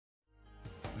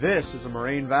This is a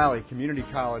Moraine Valley Community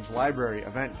College Library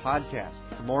event podcast.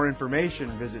 For more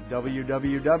information, visit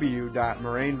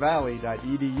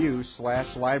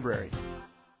www.morainevalley.edu/library.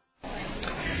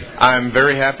 I'm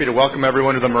very happy to welcome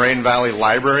everyone to the Moraine Valley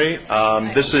Library.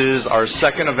 This is our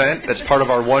second event that's part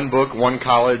of our One Book, One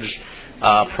College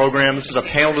program. This is a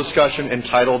panel discussion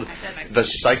entitled The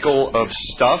Cycle of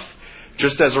Stuff.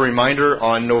 Just as a reminder,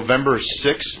 on November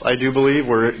 6th, I do believe,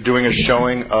 we're doing a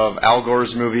showing of Al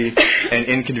Gore's movie, An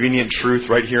Inconvenient Truth,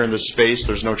 right here in this space.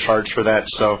 There's no charge for that,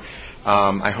 so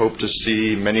I hope to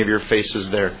see many of your faces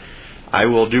there. I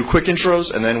will do quick intros,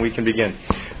 and then we can begin.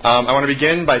 I want to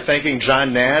begin by thanking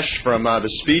John Nash from the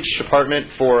speech department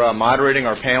for moderating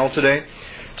our panel today.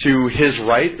 To his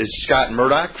right is Scott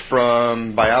Murdoch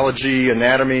from biology,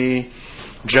 anatomy,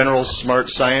 general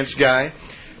smart science guy.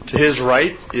 To his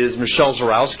right is Michelle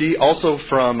Zarowski, also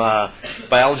from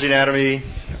biology, anatomy,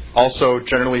 also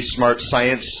generally smart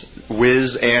science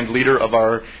whiz and leader of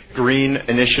our Green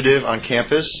Initiative on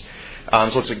campus.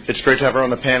 So it's great to have her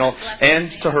on the panel.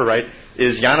 And to her right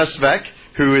is Jana Svek,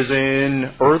 who is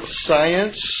in earth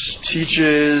science,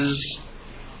 teaches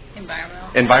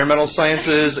environmental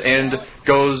sciences, and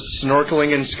goes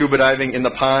snorkeling and scuba diving in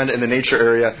the pond in the nature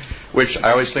area, which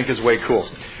I always think is way cool.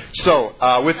 So,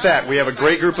 with that, we have a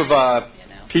great group of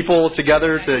people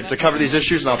together to cover these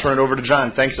issues, and I'll turn it over to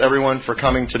John. Thanks, everyone, for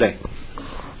coming today.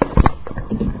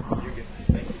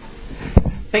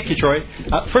 Thank you, Troy.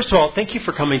 First of all, thank you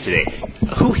for coming today.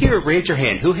 Who here, raise your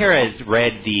hand, who here has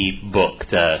read the book,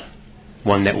 the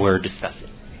one that we're discussing?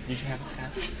 Did you have it,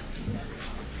 Scott?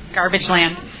 Garbage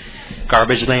Land.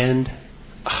 Garbage Land.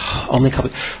 Only a couple.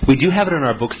 We do have it in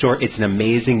our bookstore. It's an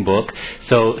amazing book.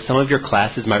 So some of your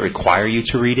classes might require you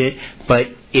to read it. But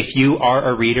if you are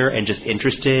a reader and just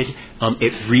interested,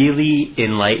 it really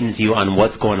enlightens you on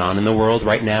what's going on in the world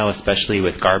right now, especially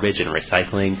with garbage and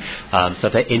recycling. So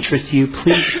if that interests you,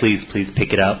 please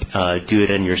pick it up. Do it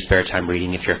in your spare time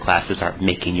reading if your classes aren't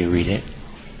making you read it.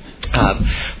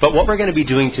 But what we're going to be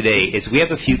doing today is we have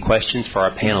a few questions for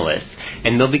our panelists,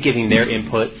 and they'll be giving their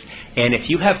inputs. And if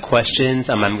you have questions,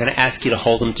 I'm going to ask you to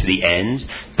hold them to the end,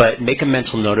 but make a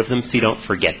mental note of them so you don't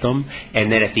forget them.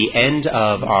 And then at the end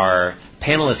of our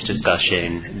panelist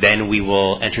discussion, then we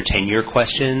will entertain your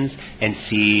questions and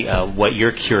see what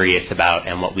you're curious about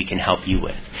and what we can help you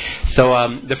with.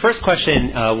 So the first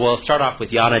question, we'll start off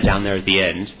with Jana down there at the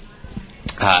end.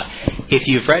 If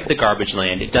you've read The Garbage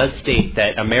Land, it does state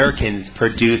that Americans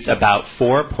produce about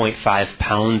 4.5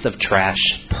 pounds of trash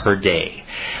per day.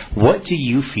 What do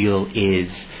you feel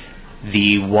is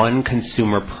the one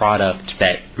consumer product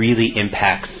that really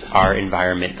impacts our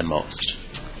environment the most?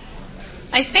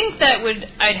 I think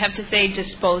I'd have to say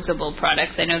disposable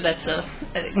products. I know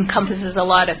it encompasses a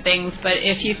lot of things, but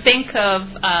if you think of,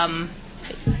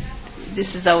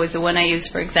 this is always the one I use,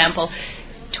 for example,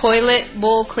 toilet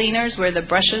bowl cleaners where the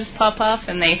brushes pop off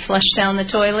and they flush down the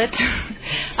toilet.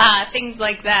 Things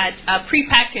like that.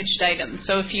 Prepackaged items.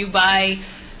 So if you buy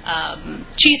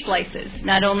cheese slices,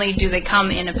 not only do they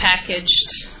come in a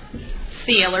packaged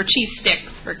seal or cheese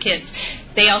sticks for kids,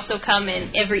 they also come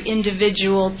in every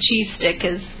individual cheese stick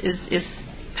is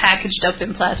packaged up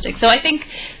in plastic. So I think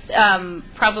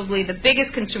probably the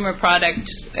biggest consumer product,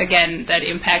 again, that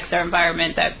impacts our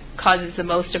environment, that causes the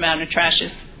most amount of trash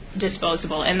is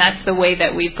disposable, and that's the way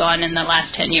that we've gone in the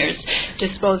last 10 years.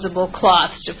 Disposable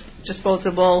cloths,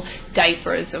 disposable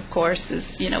diapers, of course, has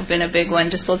been a big one.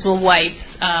 Disposable wipes,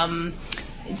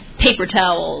 paper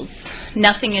towels.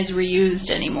 Nothing is reused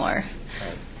anymore.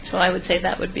 So I would say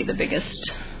that would be the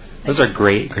biggest. Those are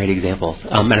great examples.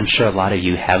 And I'm sure a lot of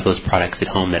you have those products at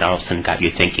home that all of a sudden got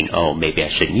you thinking, oh, maybe I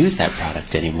shouldn't use that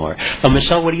product anymore.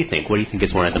 Michelle, what do you think? What do you think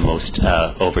is one of the most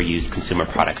overused consumer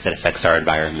products that affects our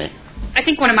environment? I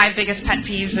think one of my biggest pet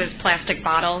peeves is plastic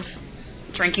bottles,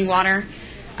 drinking water.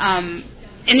 In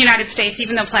the United States,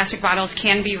 even though plastic bottles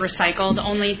can be recycled,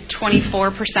 only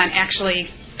 24% actually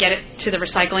get it to the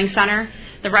recycling center.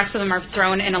 The rest of them are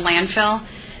thrown in a landfill.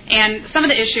 And some of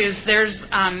the issues, there's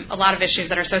a lot of issues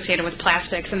that are associated with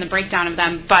plastics and the breakdown of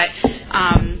them, but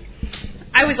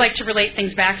I always like to relate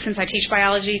things back, since I teach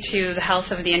biology, to the health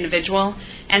of the individual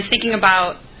and thinking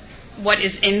about what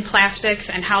is in plastics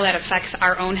and how that affects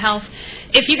our own health.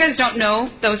 If you guys don't know,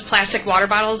 those plastic water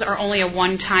bottles are only a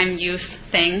one-time use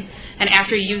thing, and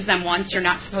after you use them once, you're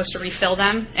not supposed to refill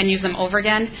them and use them over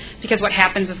again, because what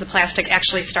happens is the plastic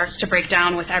actually starts to break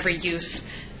down with every use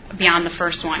beyond the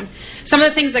first one. Some of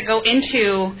the things that go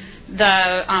into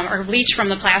or leach from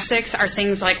the plastics are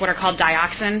things like what are called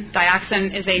dioxin.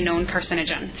 Dioxin is a known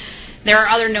carcinogen. There are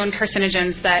other known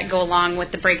carcinogens that go along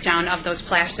with the breakdown of those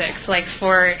plastics. Like,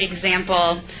 for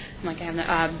example, like I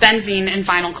have benzene and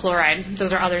vinyl chloride.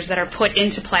 Those are others that are put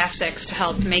into plastics to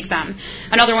help make them.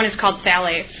 Another one is called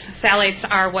phthalates. Phthalates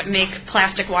are what make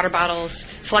plastic water bottles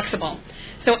flexible.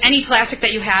 So any plastic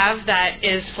that you have that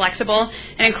is flexible,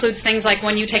 it includes things like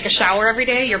when you take a shower every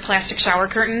day, your plastic shower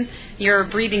curtain, you're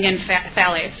breathing in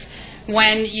phthalates.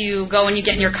 When you go and you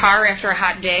get in your car after a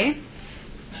hot day,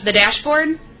 the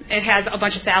dashboard, it has a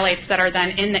bunch of phthalates that are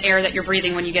then in the air that you're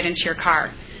breathing when you get into your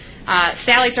car.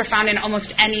 Phthalates are found in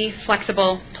almost any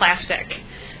flexible plastic.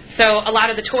 So a lot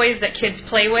of the toys that kids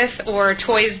play with or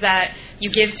toys that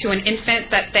you give to an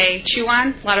infant that they chew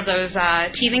on, a lot of those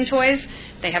teething toys,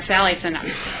 they have phthalates in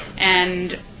them.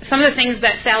 And some of the things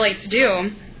that phthalates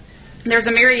do, there's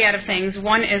a myriad of things.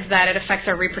 One is that it affects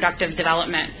our reproductive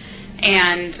development.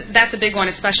 And that's a big one,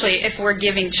 especially if we're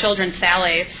giving children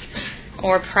phthalates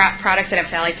or products that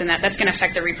have phthalates in that. That's going to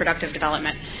affect their reproductive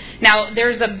development. Now,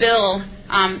 there's a bill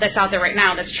that's out there right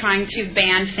now that's trying to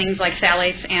ban things like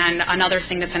phthalates and another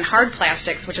thing that's in hard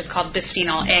plastics, which is called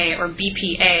bisphenol A or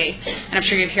BPA. And I'm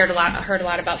sure you've heard a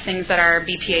lot about things that are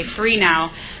BPA free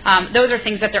now. Those are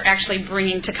things that they're actually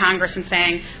bringing to Congress and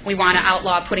saying we want to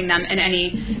outlaw putting them in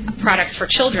any products for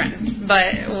children.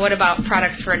 But what about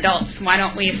products for adults? Why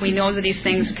don't we, if we know that these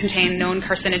things contain known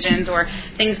carcinogens or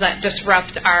things that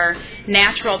disrupt our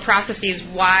natural processes,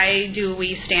 why do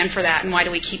we stand for that and why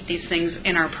do we keep these things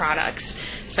in our products?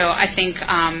 So I think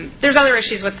there's other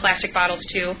issues with plastic bottles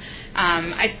too.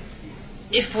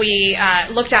 If we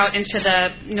looked out into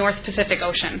the North Pacific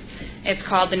Ocean, it's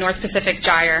called the North Pacific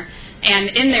Gyre, and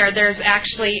in there's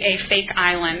actually a fake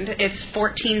island. It's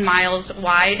 14 miles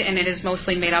wide, and it is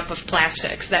mostly made up of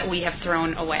plastics that we have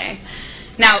thrown away.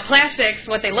 Now, plastics,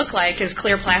 what they look like is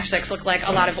clear plastics look like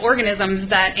a lot of organisms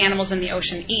that animals in the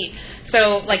ocean eat.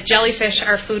 So, like jellyfish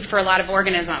are food for a lot of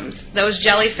organisms. Those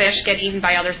jellyfish get eaten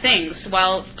by other things.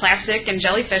 Well, plastic and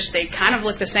jellyfish, they kind of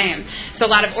look the same. So a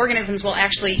lot of organisms will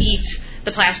actually eat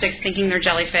the plastics thinking they're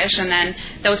jellyfish, and then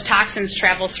those toxins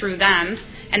travel through them,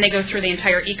 and they go through the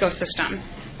entire ecosystem.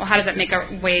 Well, how does that make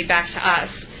our way back to us?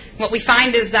 What we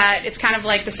find is that it's kind of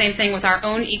like the same thing with our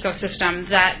own ecosystem,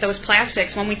 that those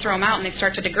plastics, when we throw them out and they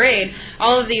start to degrade,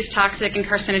 all of these toxic and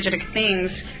carcinogenic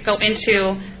things go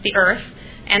into the earth,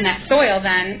 and that soil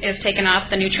then is taken up,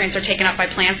 the nutrients are taken up by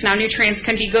plants. Now, nutrients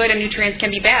can be good and nutrients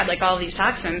can be bad, like all of these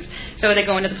toxins. So they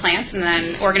go into the plants, and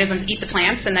then organisms eat the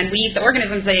plants, and then we eat the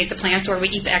organisms, they eat the plants, or we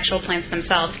eat the actual plants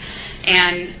themselves.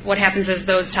 And what happens is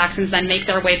those toxins then make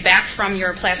their way back from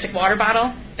your plastic water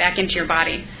bottle back into your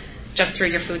body, just through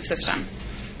your food system.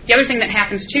 The other thing that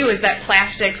happens, too, is that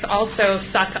plastics also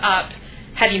suck up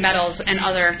heavy metals and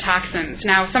other toxins.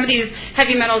 Now, some of these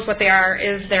heavy metals, what they are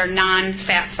is they're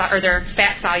they're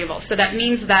fat soluble. So that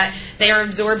means that they are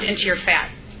absorbed into your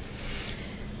fat.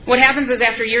 What happens is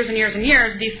after years and years and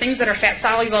years, these things that are fat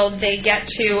soluble, they get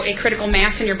to a critical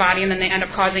mass in your body, and then they end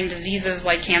up causing diseases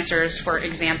like cancers, for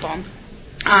example.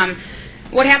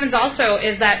 What happens also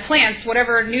is that plants,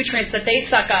 whatever nutrients that they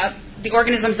suck up, the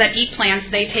organisms that eat plants,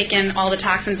 they take in all the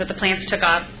toxins that the plants took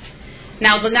up.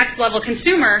 Now, the next level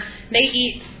consumer, they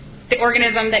eat the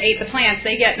organism that ate the plants.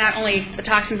 They get not only the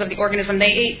toxins of the organism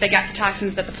they ate, they got the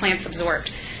toxins that the plants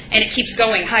absorbed. And it keeps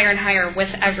going higher and higher with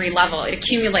every level. It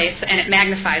accumulates and it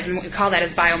magnifies, and what we call that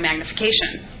is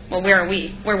biomagnification. Well, where are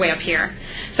we? We're way up here.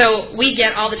 So we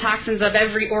get all the toxins of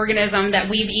every organism that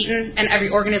we've eaten and every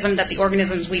organism that the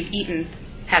organisms we've eaten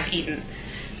have eaten.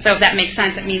 So if that makes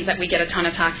sense, it means that we get a ton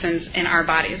of toxins in our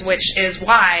bodies, which is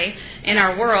why in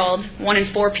our world, 1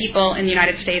 in 4 people in the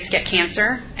United States get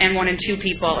cancer, and 1 in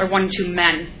 2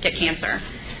 men get cancer.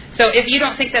 So if you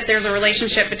don't think that there's a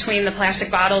relationship between the plastic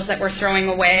bottles that we're throwing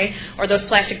away or those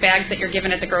plastic bags that you're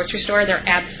given at the grocery store, there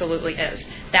absolutely is.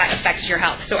 That affects your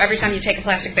health. So every time you take a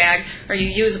plastic bag or you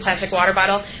use a plastic water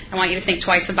bottle, I want you to think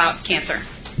twice about cancer.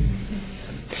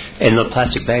 And the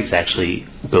plastic bags actually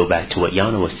go back to what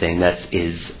Jana was saying. That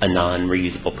is a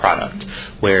non-reusable product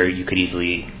where you could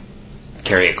easily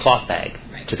carry a cloth bag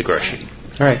to the grocery.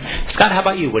 All right. Scott, how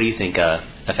about you? What do you think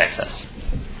affects us?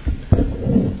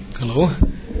 Hello.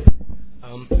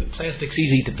 Plastic's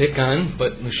easy to pick on,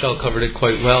 but Michelle covered it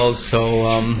quite well. So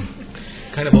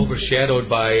kind of overshadowed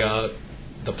by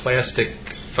the plastic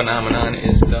phenomenon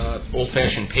is the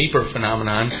old-fashioned paper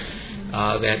phenomenon.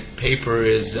 That paper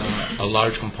is a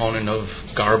large component of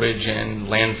garbage and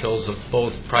landfills of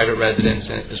both private residents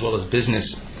as well as business.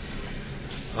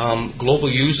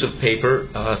 Global use of paper,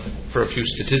 for a few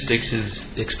statistics, is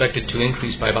expected to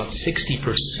increase by about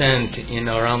 60% in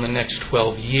around the next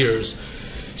 12 years.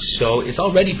 So it's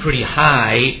already pretty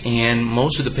high, and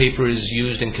most of the paper is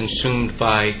used and consumed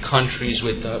by countries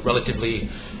with relatively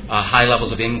high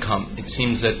levels of income. It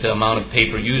seems that the amount of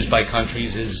paper used by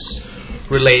countries is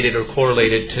related or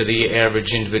correlated to the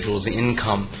average individual's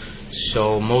income.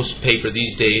 So most paper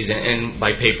these days, and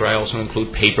by paper I also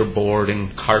include paperboard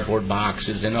and cardboard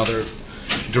boxes and other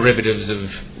derivatives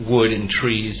of wood and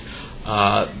trees.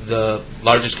 The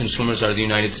largest consumers are the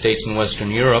United States and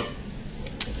Western Europe.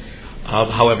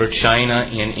 However, China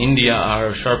and India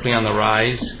are sharply on the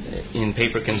rise in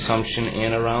paper consumption,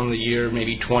 and around the year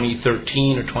maybe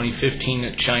 2013 or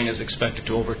 2015, China is expected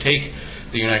to overtake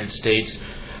the United States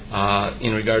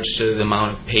in regards to the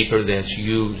amount of paper that's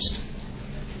used.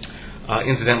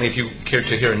 Incidentally, if you care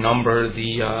to hear a number,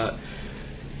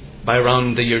 by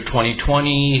around the year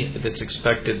 2020, it's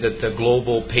expected that the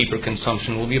global paper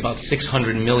consumption will be about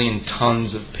 600 million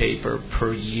tons of paper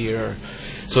per year.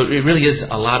 So it really is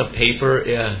a lot of paper.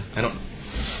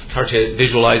 It's hard to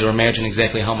visualize or imagine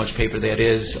exactly how much paper that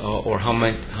is, or how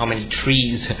many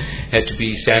trees had to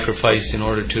be sacrificed in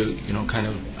order to, kind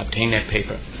of obtain that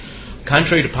paper.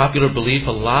 Contrary to popular belief,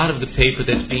 a lot of the paper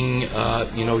that's being,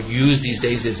 used these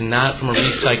days is not from a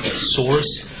recycled source.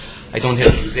 I don't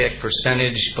have an exact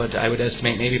percentage, but I would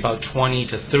estimate maybe about 20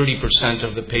 to 30%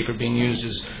 of the paper being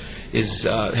used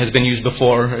has been used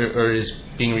before or is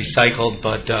being recycled.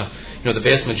 But the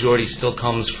vast majority still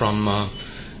comes from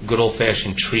good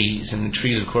old-fashioned trees, and the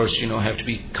trees, of course, have to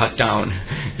be cut down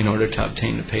in order to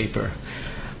obtain the paper.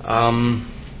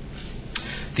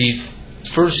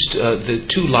 The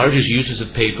two largest uses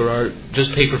of paper are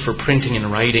just paper for printing and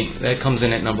writing. That comes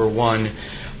in at number one.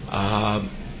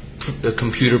 The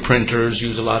computer printers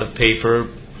use a lot of paper.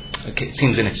 It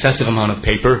seems an excessive amount of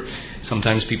paper.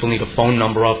 Sometimes people need a phone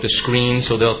number off the screen,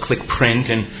 so they'll click print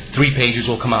and 3 pages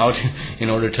will come out in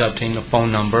order to obtain the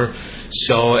phone number.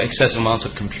 So excessive amounts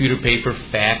of computer paper,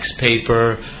 fax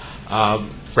paper,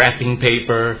 wrapping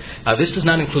paper. This does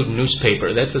not include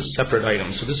newspaper. That's a separate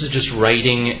item. So this is just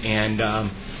writing and,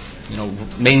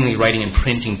 mainly writing and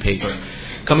printing paper.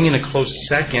 Coming in a close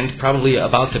second, probably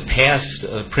about to pass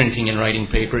printing and writing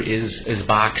paper, is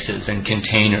boxes and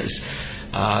containers.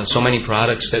 So many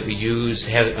products that we use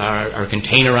are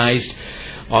containerized.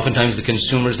 Oftentimes, the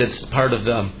consumers, that's part of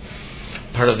the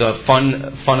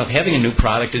fun of having a new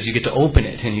product is you get to open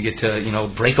it and you get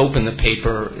to break open the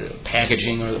paper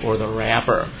packaging or the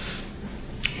wrapper,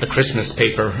 the Christmas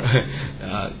paper.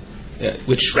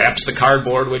 Which wraps the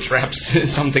cardboard, which wraps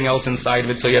something else inside of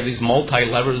it. So you have these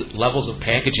multi-levels of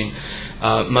packaging,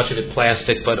 much of it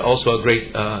plastic, but also a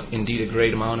great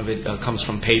amount of it comes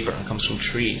from paper, comes from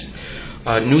trees.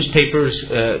 Newspapers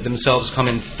themselves come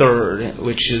in third,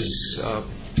 which is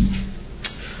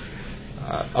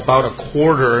about a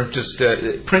quarter. Just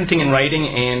printing and writing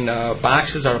and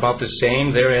boxes are about the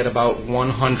same. They're at about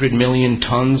 100 million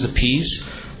tons apiece.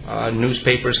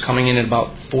 Newspapers coming in at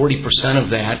about 40% of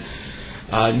that.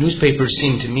 Newspapers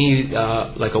seem to me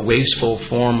like a wasteful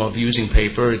form of using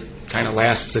paper. It kind of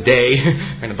lasts a day,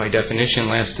 kind of by definition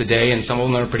lasts a day, and some of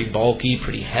them are pretty bulky,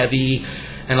 pretty heavy,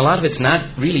 and a lot of it's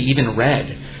not really even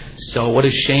read. So what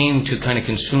a shame to kind of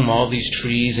consume all these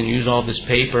trees and use all this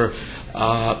paper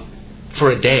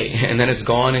for a day, and then it's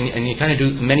gone, and you kind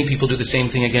of many people do the same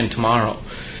thing again tomorrow.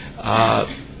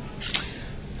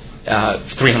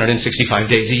 365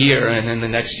 days a year, and then the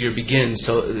next year begins.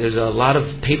 So there's a lot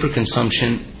of paper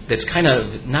consumption that's kind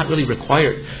of not really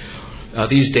required.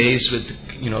 These days, with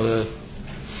the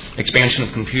expansion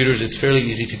of computers, it's fairly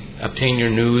easy to obtain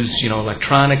your news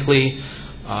electronically,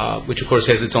 which of course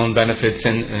has its own benefits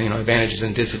and advantages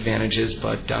and disadvantages.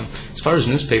 But as far as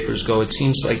newspapers go, it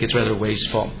seems like it's rather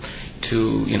wasteful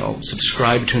to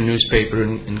subscribe to a newspaper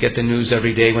and get the news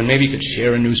every day, when maybe you could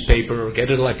share a newspaper or get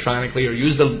it electronically or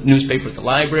use the newspaper at the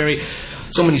library.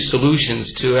 So many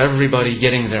solutions to everybody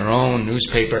getting their own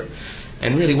newspaper.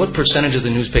 And really, what percentage of the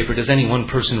newspaper does any one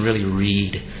person really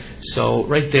read? So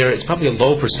right there, it's probably a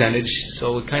low percentage,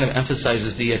 so it kind of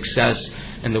emphasizes the excess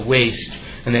and the waste,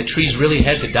 and that trees really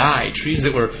had to die. Trees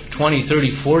that were 20,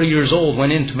 30, 40 years old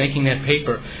went into making that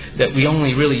paper that we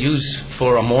only really use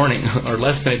for a morning or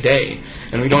less than a day.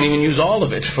 And we don't even use all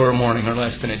of it for a morning or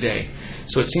less than a day.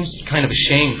 So it seems kind of a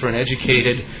shame for an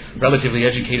educated, relatively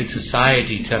educated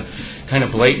society to kind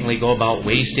of blatantly go about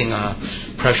wasting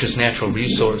a precious natural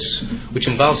resource, which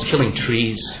involves killing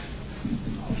trees.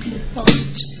 Well,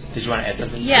 did you want to add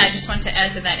something? Yeah, I just wanted to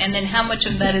add to that. And then how much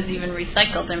of that is even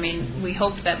recycled? I mean, we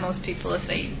hope that most people, if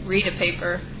they read a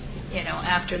paper,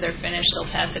 after they're finished,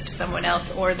 they'll pass it to someone else,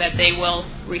 or that they will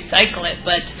recycle it.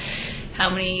 But how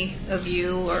many of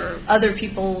you or other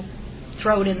people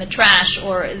throw it in the trash?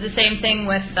 Or the same thing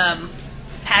with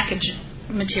package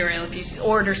material. If you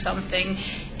order something,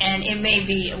 and it may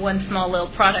be one small little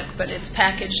product, but it's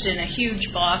packaged in a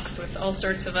huge box with all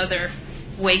sorts of other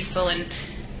wasteful and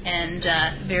and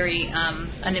very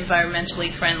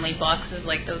unenvironmentally friendly boxes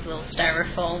like those little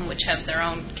styrofoam, which have their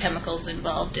own chemicals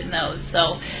involved in those.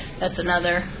 So that's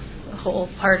another whole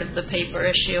part of the paper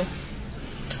issue.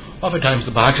 Oftentimes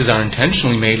the boxes are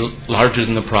intentionally made larger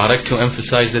than the product to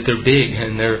emphasize that they're big,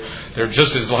 and they're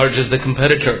just as large as the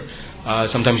competitor.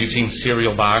 Sometimes you've seen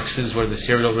cereal boxes where the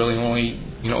cereal really only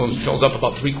fills up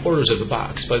about 3/4 of the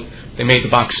box, but they made the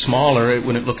box smaller. It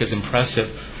wouldn't look as impressive,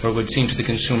 or it would seem to the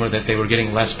consumer that they were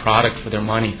getting less product for their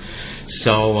money.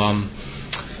 So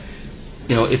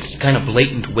it's kind of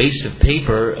blatant waste of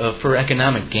paper for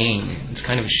economic gain. It's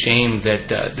kind of a shame that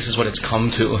this is what it's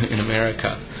come to in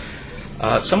America.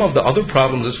 Some of the other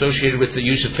problems associated with the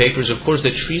use of paper is, of course,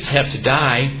 that trees have to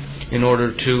die in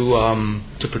order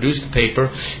to produce the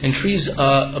paper. And trees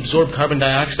absorb carbon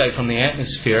dioxide from the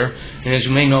atmosphere. And as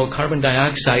you may know, carbon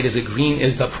dioxide is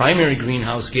the primary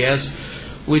greenhouse gas,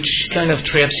 which kind of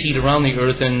traps heat around the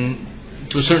Earth and,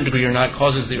 to a certain degree or not,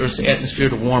 causes the Earth's atmosphere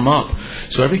to warm up.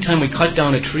 So every time we cut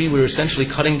down a tree, we're essentially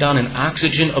cutting down an a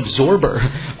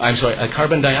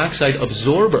carbon dioxide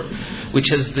absorber, which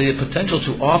has the potential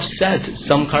to offset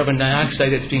some carbon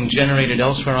dioxide that's being generated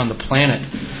elsewhere on the planet.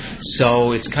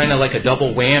 So it's kind of like a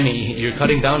double whammy. You're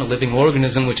cutting down a living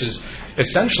organism, which is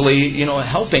essentially,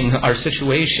 helping our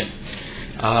situation.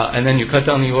 And then you cut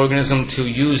down the organism to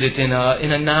use it in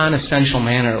a non-essential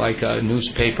manner, like a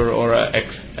newspaper or an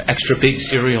extra big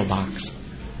cereal box.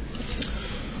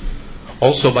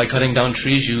 Also, by cutting down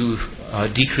trees, you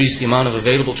decrease the amount of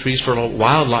available trees for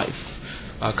wildlife.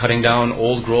 Cutting down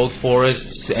old growth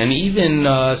forests and even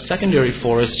secondary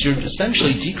forests, you're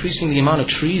essentially decreasing the amount of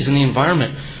trees in the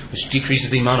environment, which decreases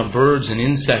the amount of birds and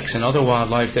insects and other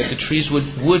wildlife that the trees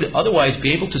would otherwise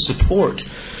be able to support.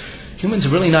 Humans are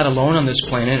really not alone on this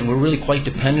planet, and we're really quite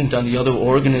dependent on the other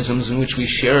organisms in which we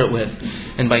share it with.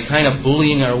 And by kind of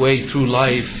bullying our way through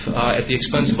life at the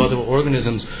expense of other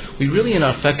organisms, we really in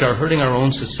effect are hurting our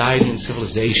own society and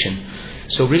civilization.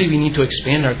 So really we need to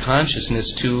expand our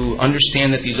consciousness to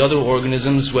understand that these other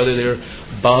organisms, whether they're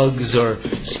bugs or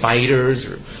spiders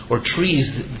or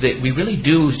trees, that we really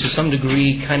do to some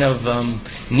degree kind of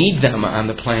need them on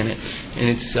the planet. And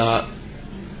it's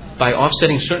by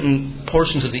offsetting certain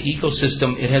portions of the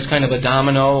ecosystem, it has kind of a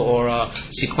domino or a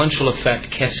sequential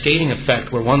effect, cascading effect,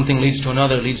 where one thing leads to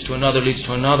another, leads to another, leads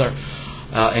to another.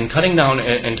 And cutting down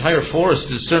entire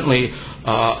forests is certainly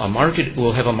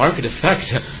will have a market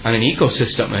effect on an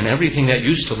ecosystem and everything that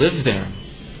used to live there.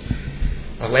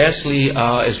 Lastly,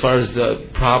 as far as the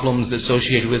problems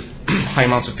associated with high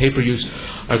amounts of paper use,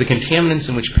 are the contaminants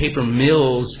in which paper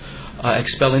mills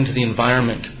expel into the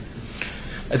environment.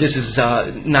 This is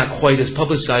not quite as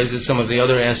publicized as some of the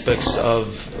other aspects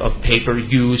of paper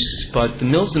use, but the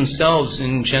mills themselves,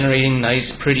 in generating nice,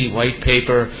 pretty white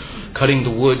paper, cutting the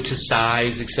wood to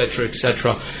size, etc.,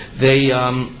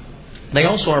 they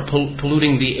also are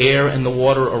polluting the air and the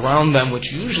water around them,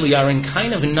 which usually are in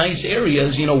kind of nice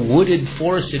areas, wooded,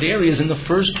 forested areas in the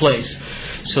first place.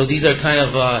 So these are kind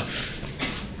of,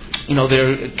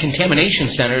 they're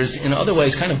contamination centers in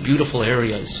otherwise kind of beautiful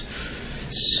areas.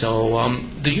 So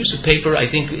the use of paper, I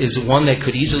think, is one that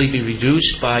could easily be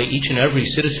reduced by each and every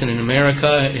citizen in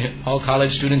America, all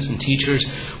college students and teachers.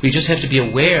 We just have to be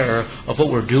aware of what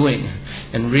we're doing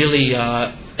and really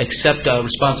accept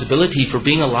responsibility for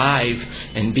being alive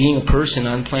and being a person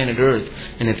on planet Earth.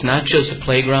 And it's not just a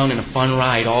playground and a fun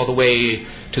ride all the way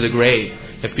to the grave.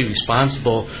 You have to be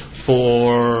responsible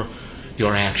for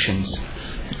your actions.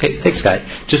 Okay, thanks, Scott.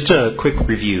 Just a quick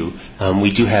review.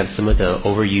 We do have some of the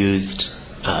overused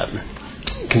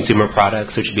consumer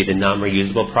products, which would be the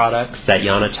non-reusable products that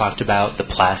Yana talked about, the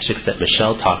plastics that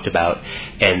Michelle talked about,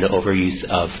 and the overuse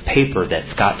of paper that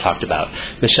Scott talked about.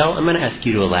 Michelle, I'm going to ask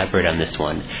you to elaborate on this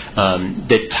one.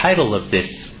 The title of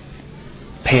this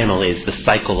panel is The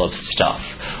Cycle of Stuff.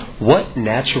 What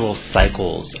natural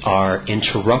cycles are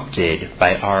interrupted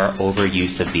by our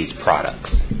overuse of these products?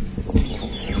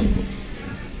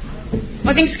 Well,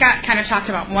 I think Scott kind of talked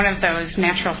about one of those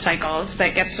natural cycles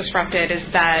that gets disrupted is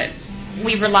that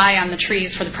we rely on the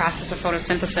trees for the process of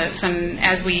photosynthesis, and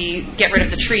as we get rid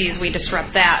of the trees, we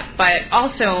disrupt that. But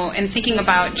also, in thinking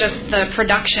about just the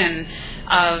production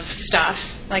of stuff,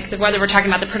 like whether we're talking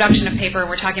about the production of paper,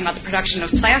 we're talking about the production of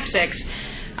plastics,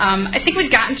 I think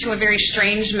we've gotten to a very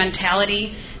strange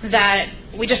mentality that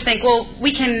we just think, well,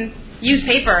 we can use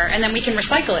paper and then we can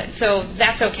recycle it, so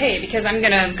that's okay because I'm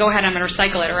going to go ahead and I'm going to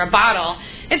recycle it. Or a bottle,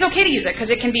 it's okay to use it because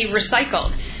it can be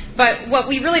recycled. But what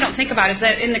we really don't think about is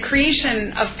that in the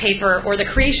creation of paper or the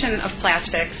creation of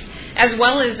plastics, as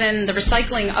well as in the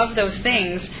recycling of those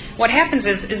things, what happens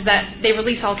is that they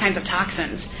release all kinds of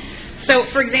toxins. So,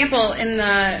 for example, in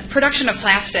the production of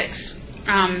plastics,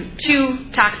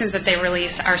 two toxins that they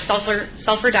release are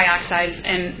sulfur dioxide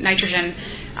and nitrogen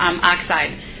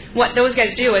oxide. What those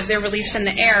guys do is they're released in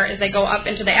the air as they go up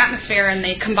into the atmosphere and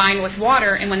they combine with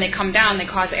water, and when they come down, they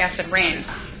cause acid rain.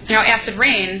 Now, acid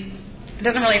rain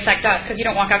doesn't really affect us because you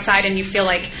don't walk outside and you feel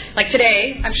like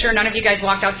today, I'm sure none of you guys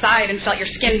walked outside and felt your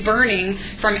skin burning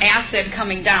from acid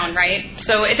coming down, right?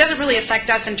 So it doesn't really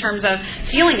affect us in terms of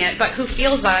feeling it, but who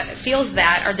feels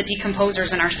that are the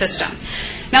decomposers in our system.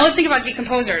 Now let's think about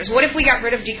decomposers. What if we got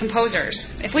rid of decomposers?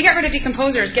 If we got rid of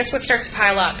decomposers, guess what starts to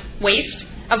pile up? Waste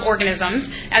of organisms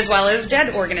as well as dead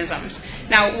organisms.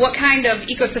 Now, what kind of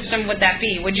ecosystem would that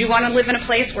be? Would you want to live in a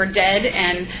place where dead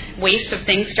and waste of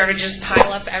things started to just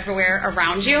pile up everywhere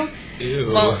around you?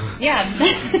 Ew. Well, yeah,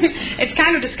 it's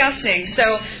kind of disgusting.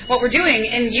 So what we're doing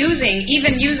in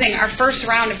using our first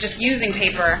round of just using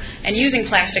paper and using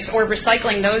plastics or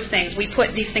recycling those things, we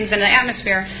put these things in the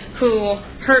atmosphere who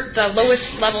hurt the lowest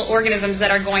level organisms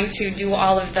that are going to do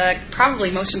all of the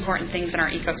probably most important things in our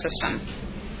ecosystem.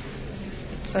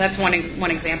 So that's one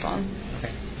example.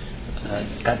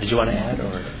 Scott, did you want to add,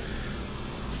 or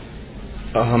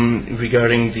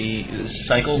regarding the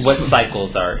cycles? What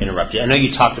cycles are interrupted? I know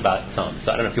you talked about some,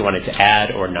 so I don't know if you wanted to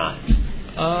add or not.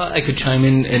 I could chime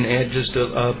in and add just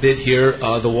a bit here.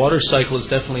 The water cycle is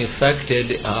definitely affected.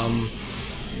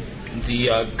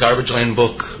 The Garbage Land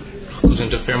book goes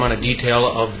into a fair amount of detail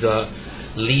of the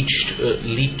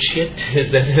leachate,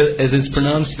 as it's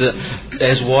pronounced.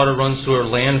 As water runs through a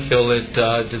landfill, it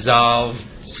dissolves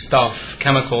stuff,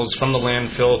 chemicals from the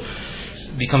landfill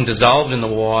become dissolved in the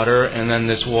water, and then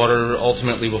this water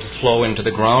ultimately will flow into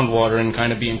the groundwater and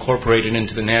kind of be incorporated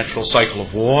into the natural cycle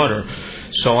of water.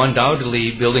 So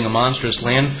undoubtedly, building a monstrous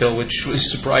landfill, which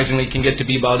surprisingly can get to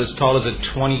be about as tall as a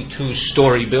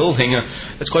 22-story building,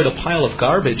 that's quite a pile of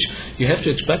garbage. You have to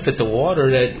expect that the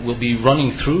water that will be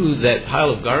running through that pile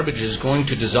of garbage is going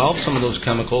to dissolve some of those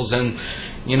chemicals, and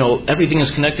everything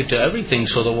is connected to everything,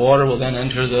 so the water will then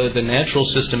enter the natural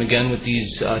system again with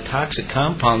these toxic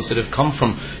compounds that have come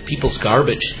from people's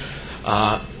garbage.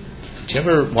 Do you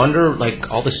ever wonder,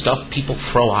 all the stuff people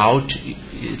throw out?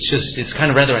 It's kind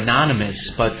of rather anonymous,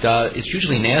 but it's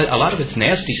usually a lot of it's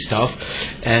nasty stuff,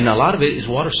 and a lot of it is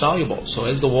water soluble. So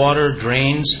as the water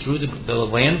drains through the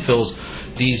landfills,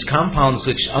 these compounds,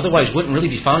 which otherwise wouldn't really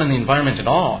be found in the environment at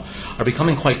all, are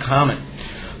becoming quite common.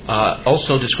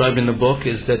 Also described in the book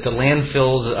is that the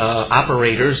landfills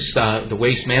operators, the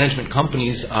waste management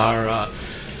companies, are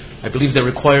I believe they're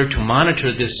required to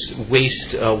monitor this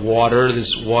waste water,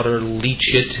 this water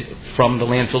leachate from the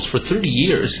landfills for 30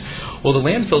 years. Well, the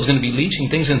landfill is going to be leaching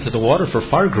things into the water for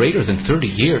far greater than 30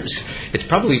 years. It's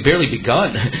probably barely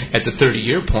begun at the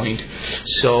 30-year point.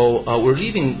 So we're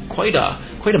leaving quite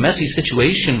a messy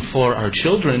situation for our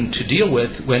children to deal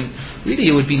with, when really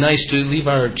it would be nice to leave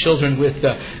our children with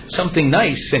something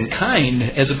nice and kind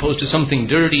as opposed to something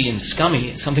dirty and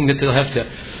scummy, something that they'll have to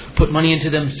put money into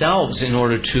themselves in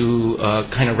order to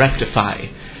kind of rectify.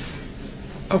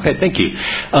 Okay, thank you.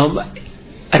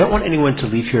 I don't want anyone to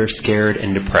leave here scared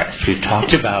and depressed. We've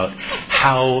talked about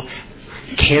how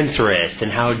cancerous and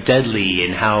how deadly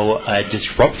and how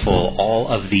disruptful all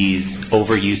of these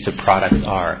overuse of products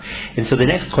are. And so the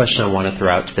next question I want to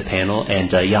throw out to the panel, and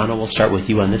Jana, we'll start with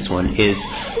you on this one, is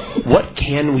what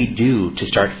can we do to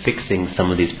start fixing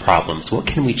some of these problems? What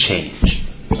can we change?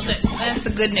 That's the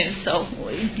good news. So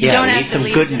you don't have need to some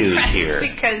leave good news here,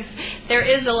 because there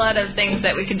is a lot of things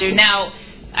that we can do. Now,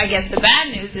 I guess the bad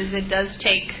news is it does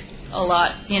take a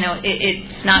lot.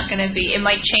 It's not going to be. It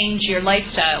might change your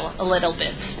lifestyle a little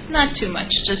bit, not too much,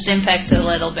 just impact it a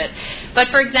little bit. But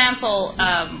for example,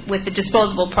 with the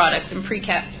disposable products and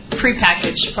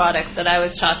prepackaged products that I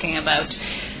was talking about,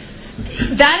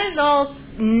 that is all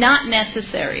not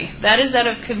necessary. That is out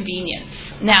of convenience.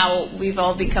 Now, we've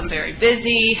all become very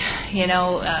busy,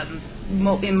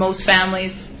 in most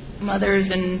families, mothers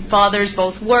and fathers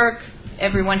both work,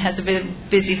 everyone has a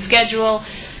busy schedule,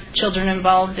 children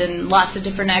involved in lots of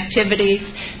different activities.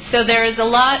 So there is a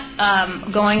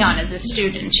lot going on as a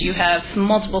student. You have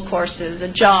multiple courses, a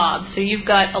job, so you've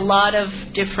got a lot of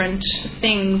different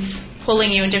things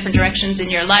pulling you in different directions in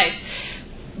your life.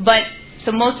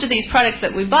 So most of these products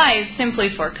that we buy is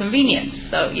simply for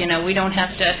convenience. So, we don't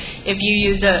have to, if you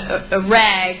use a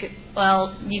rag,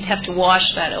 well, you'd have to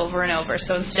wash that over and over.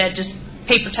 So instead, just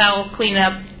paper towel, clean it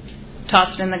up,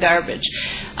 toss it in the garbage.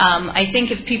 I think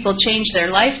if people change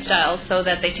their lifestyle so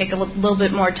that they take a little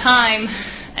bit more time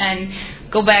and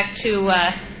go back to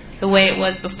the way it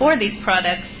was before these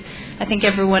products, I think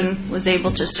everyone was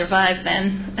able to survive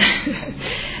then.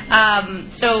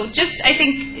 So just, I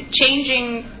think,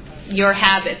 changing your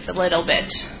habits a little bit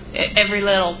every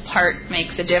little part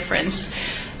makes a difference.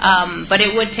 But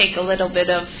it would take a little bit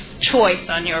of choice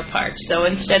on your part. So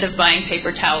instead of buying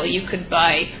paper towel, you could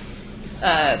buy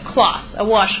a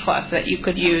washcloth that you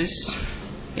could use,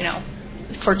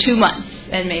 for 2 months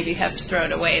and maybe have to throw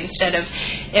it away instead of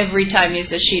every time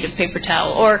use a sheet of paper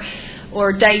towel.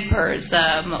 Or diapers,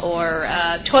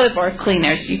 or toilet bowl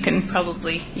cleaners. You can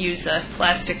probably use a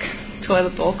plastic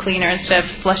toilet bowl cleaner instead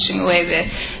of flushing away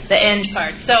the end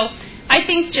part. So I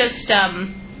think just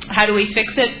how do we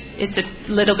fix it? It's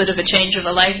a little bit of a change of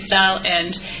a lifestyle,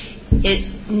 and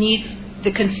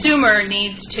the consumer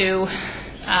needs to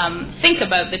think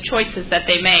about the choices that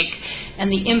they make and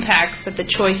the impacts that the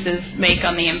choices make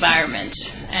on the environment.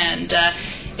 And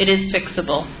it is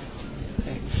fixable.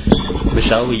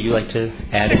 Michelle, would you like to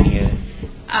add any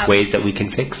ways that we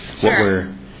can fix what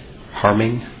we're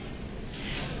harming?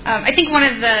 I think one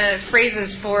of the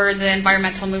phrases for the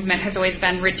environmental movement has always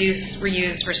been reduce,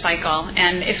 reuse, recycle.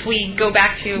 And if we go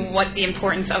back to what the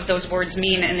importance of those words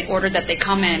mean and the order that they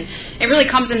come in, it really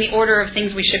comes in the order of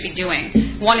things we should be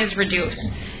doing. One is reduce.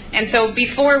 And so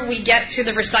before we get to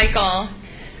the recycle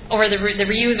or the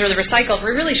reuse or the recycle,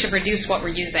 we really should reduce what we're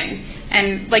using.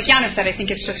 And like Yana said, I think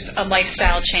it's just a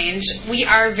lifestyle change. We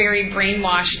are very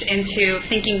brainwashed into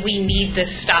thinking we need this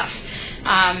stuff.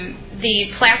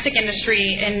 The plastic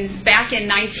industry, back in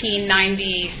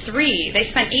 1993, they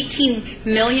spent $18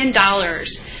 million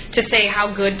to say how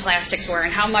good plastics were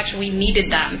and how much we needed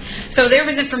them. So there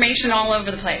was information all over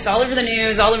the place, all over the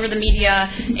news, all over the media,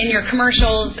 in your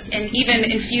commercials, and even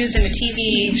infused into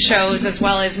TV shows as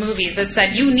well as movies that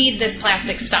said, you need this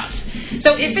plastic stuff.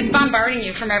 So if it's bombarding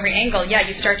you from every angle, yeah,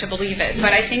 you start to believe it.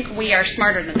 But I think we are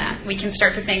smarter than that. We can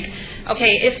start to think,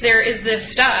 okay, if there is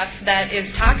this stuff that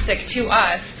is toxic to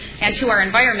us and to our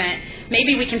environment,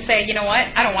 maybe we can say, you know what,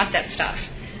 I don't want that stuff.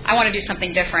 I want to do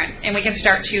something different. And we can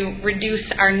start to reduce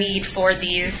our need for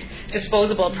these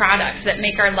disposable products that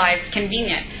make our lives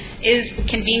convenient. Is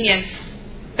convenience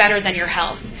better than your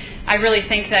health? I really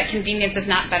think that convenience is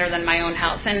not better than my own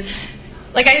health. And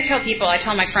like I tell people, I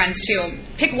tell my friends too,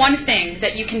 pick one thing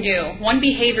that you can do, one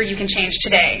behavior you can change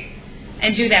today,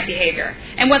 and do that behavior.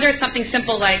 And whether it's something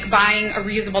simple like buying a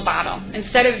reusable bottle,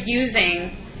 instead of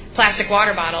using plastic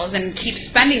water bottles and keep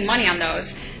spending money on those.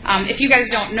 If you guys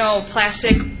don't know,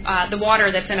 plastic, the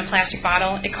water that's in a plastic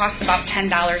bottle, it costs about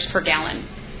 $10 per gallon.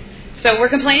 So we're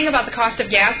complaining about the cost of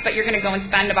gas, but you're going to go and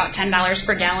spend about $10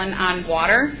 per gallon on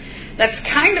water. That's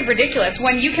kind of ridiculous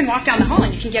when you can walk down the hall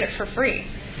and you can get it for free.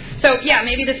 So yeah,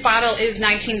 maybe this bottle is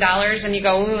 $19 and you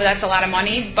go, ooh, that's a lot of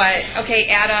money. But okay,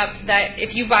 add up that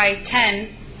if you buy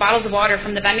 10 bottles of water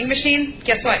from the vending machine,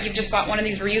 guess what? You've just bought one of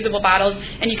these reusable bottles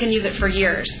and you can use it for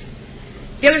years.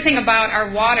 The other thing about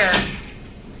our water,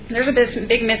 there's a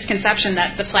big misconception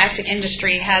that the plastic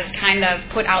industry has kind of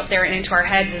put out there and into our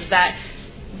heads is that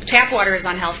tap water is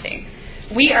unhealthy.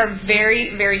 We are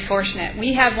very, very fortunate.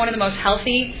 We have one of the most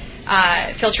healthy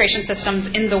filtration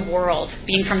systems in the world,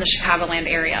 being from the Chicagoland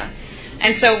area.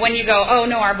 And so when you go, oh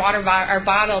no, our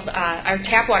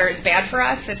tap water is bad for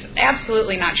us, it's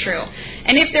absolutely not true.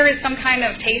 And if there is some kind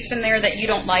of taste in there that you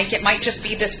don't like, it might just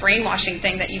be this brainwashing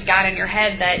thing that you've got in your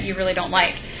head that you really don't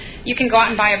like. You can go out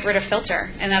and buy a Brita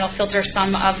filter, and that'll filter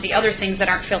some of the other things that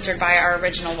aren't filtered by our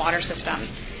original water system.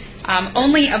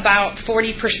 Only about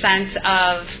 40%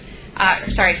 of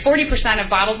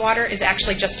bottled water is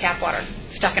actually just tap water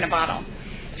stuck in a bottle.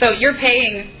 So you're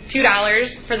paying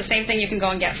 $2 for the same thing you can go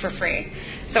and get for free.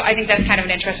 So I think that's kind of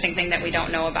an interesting thing that we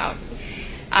don't know about.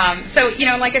 So,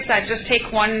 like I said, just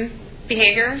take one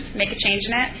behavior, make a change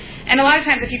in it. And a lot of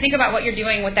times if you think about what you're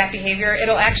doing with that behavior,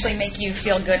 it'll actually make you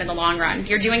feel good in the long run.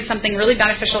 You're doing something really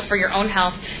beneficial for your own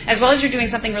health, as well as you're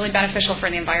doing something really beneficial for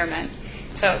the environment.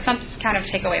 So some kind of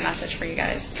takeaway message for you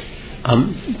guys.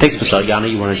 Thanks, Michelle.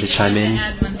 Yana, you wanted to chime in? To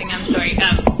add one thing, I'm sorry.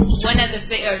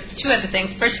 Two other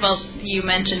things. First of all, you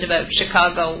mentioned about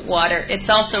Chicago water. It's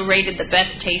also rated the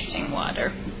best tasting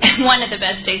water, one of the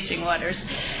best tasting waters.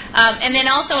 And then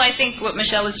also, I think what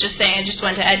Michelle was just saying, I just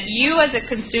wanted to add, you as a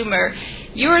consumer,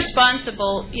 you're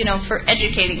responsible, for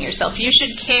educating yourself. You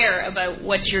should care about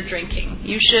what you're drinking.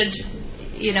 You should,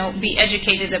 be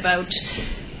educated about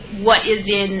what is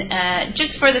in,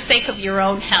 just for the sake of your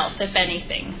own health, if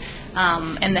anything.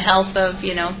 And the health of,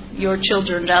 your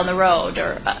children down the road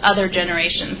or other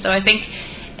generations. So I think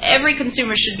every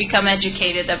consumer should become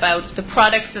educated about the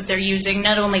products that they're using,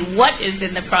 not only what is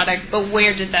in the product, but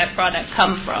where did that product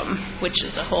come from, which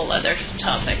is a whole other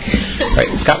topic.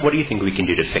 Right. Scott, what do you think we can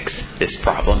do to fix this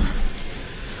problem?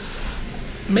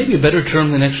 Maybe a better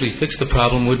term than actually fix the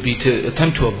problem would be to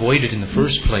attempt to avoid it in the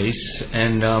first place.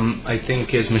 And I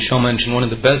think, as Michelle mentioned, one of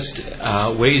the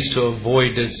best ways to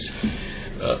avoid this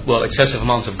excessive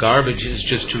amounts of garbage is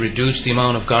just to reduce the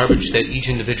amount of garbage that each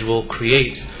individual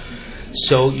creates.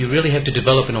 So you really have to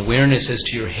develop an awareness as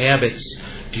to your habits.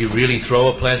 Do you really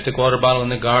throw a plastic water bottle in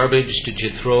the garbage? Did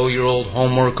you throw your old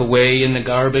homework away in the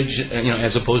garbage,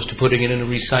 as opposed to putting it in a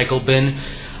recycle bin?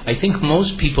 I think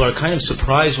most people are kind of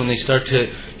surprised when they start to,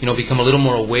 become a little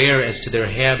more aware as to their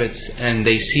habits and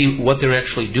they see what they're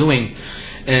actually doing.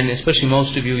 And especially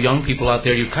most of you young people out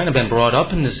there, you've kind of been brought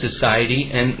up in this society,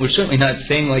 and we're certainly not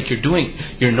saying like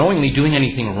you're knowingly doing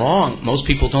anything wrong. Most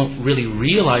people don't really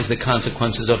realize the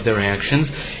consequences of their actions.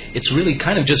 It's really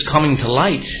kind of just coming to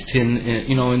light in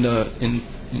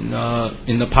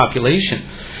the population.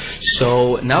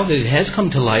 So now that it has come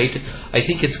to light, I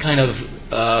think it's kind of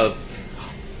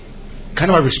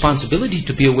our responsibility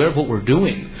to be aware of what we're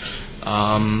doing.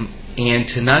 And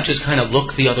to not just kind of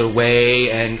look the other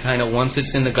way and kind of once it's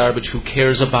in the garbage, who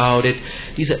cares about it?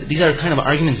 These are kind of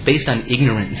arguments based on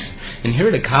ignorance. And here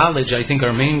at a college, I think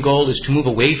our main goal is to move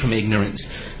away from ignorance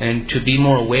and to be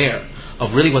more aware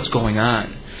of really what's going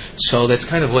on. So that's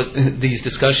kind of what these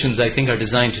discussions, I think, are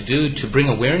designed to do, to bring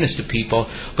awareness to people,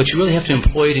 but you really have to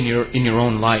employ it in your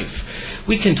own life.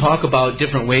 We can talk about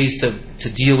different ways to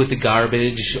deal with the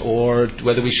garbage, or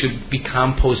whether we should be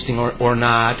composting or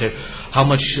not, or how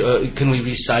much can we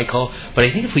recycle. But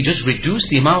I think if we just reduce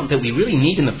the amount that we really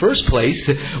need in the first place,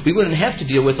 we wouldn't have to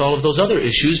deal with all of those other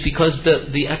issues, because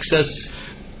the excess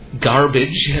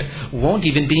garbage won't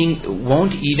even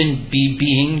be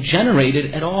being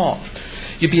generated at all.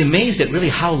 You'd be amazed at really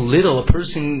how little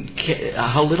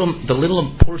the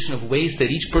little portion of waste that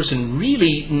each person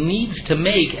really needs to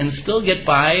make and still get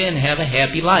by and have a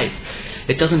happy life.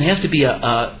 It doesn't have to be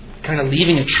a kind of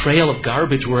leaving a trail of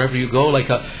garbage wherever you go,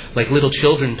 like little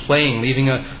children playing, leaving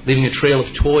a trail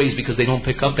of toys because they don't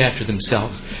pick up after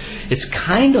themselves. It's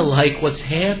kind of like what's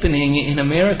happening in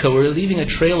America. We're leaving a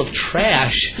trail of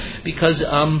trash because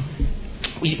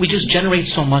we just generate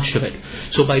so much of it.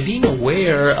 So by being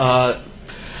aware,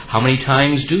 how many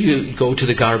times do you go to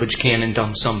the garbage can and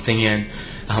dump something in?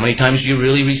 How many times do you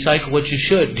really recycle what you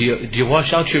should? Do you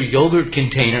wash out your yogurt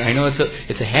container? I know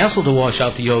it's a hassle to wash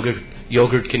out the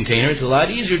yogurt container. It's a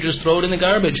lot easier to just throw it in the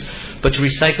garbage. But to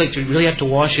recycle it, you really have to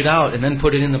wash it out and then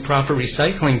put it in the proper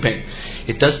recycling bin.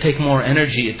 It does take more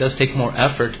energy. It does take more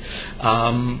effort.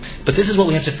 But this is what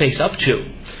we have to face up to.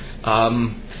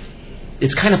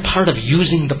 It's kind of part of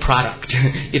using the product.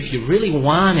 If you really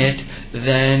want it,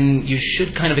 then you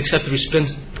should kind of accept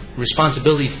the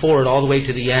responsibility for it all the way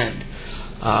to the end.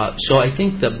 So I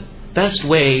think the best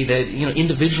way that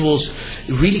individuals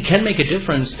really can make a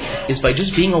difference is by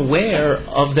just being aware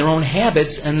of their own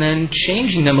habits and then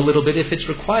changing them a little bit if it's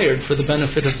required for the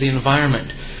benefit of the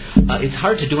environment. It's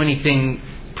hard to do anything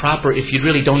proper if you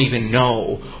really don't even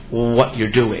know what you're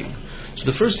doing. So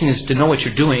the first thing is to know what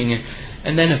you're doing,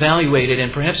 and then evaluate it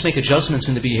and perhaps make adjustments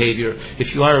in the behavior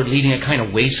if you are leading a kind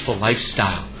of wasteful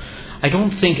lifestyle. I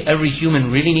don't think every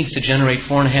human really needs to generate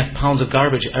 4.5 pounds of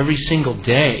garbage every single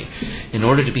day in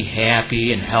order to be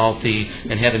happy and healthy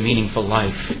and have a meaningful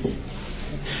life.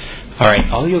 All right,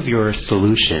 all of your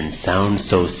solutions sound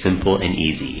so simple and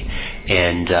easy,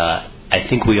 and I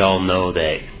think we all know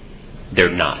that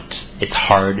they're not. It's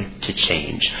hard to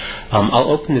change. I'll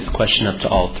open this question up to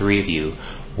all three of you.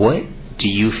 What do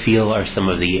you feel are some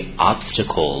of the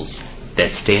obstacles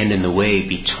that stand in the way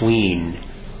between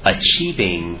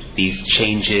achieving these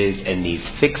changes and these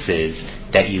fixes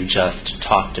that you just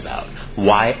talked about?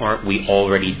 Why aren't we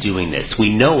already doing this? We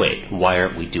know it. Why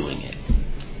aren't we doing it?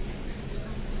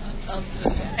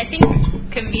 I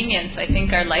think convenience. I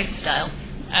think our lifestyle.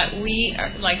 We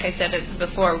are, like I said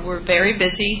before, we're very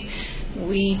busy.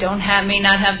 We may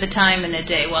not have the time in a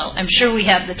day. Well, I'm sure we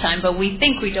have the time, but we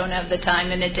think we don't have the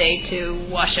time in a day to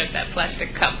wash out that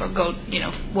plastic cup or go,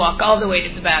 walk all the way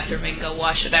to the bathroom and go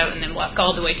wash it out and then walk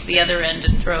all the way to the other end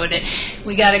and throw it in.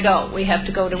 We got to go. We have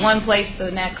to go to one place to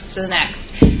the next to the next.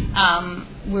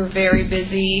 We're very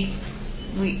busy.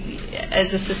 As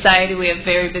a society, we have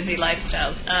very busy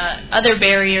lifestyles. Other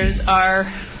barriers are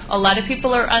a lot of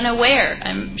people are unaware.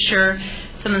 I'm sure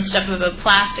some of the stuff about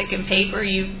plastic and paper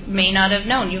you may not have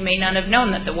known. You may not have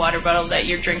known that the water bottle that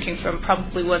you're drinking from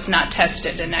probably was not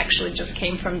tested and actually just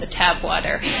came from the tap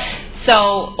water.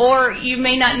 So, or you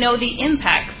may not know the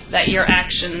impacts that your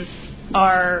actions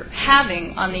are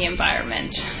having on the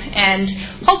environment. And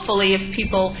hopefully if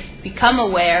people become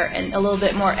aware and a little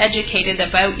bit more educated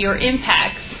about your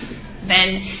impacts,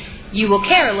 then you will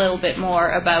care a little bit more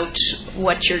about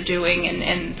what you're doing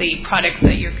and the products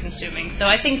that you're consuming. So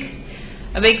I think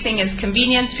a big thing is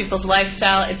convenience, people's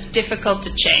lifestyle. It's difficult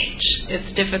to change.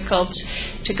 It's difficult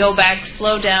to go back,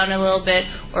 slow down a little bit,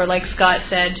 or like Scott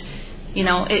said,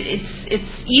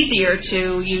 it's easier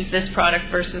to use this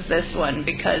product versus this one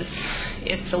because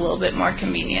it's a little bit more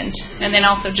convenient. And then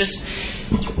also just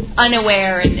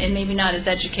unaware and maybe not as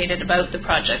educated about the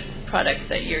product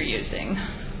that you're using.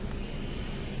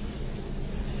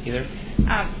 Either?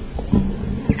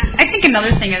 I think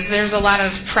another thing is there's a lot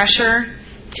of pressure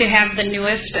to have the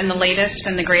newest and the latest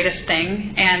and the greatest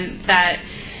thing, and that,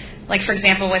 like for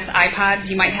example with iPods,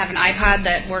 you might have an iPod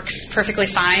that works perfectly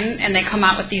fine and they come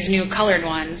out with these new colored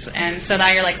ones, and so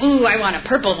now you're like, ooh, I want a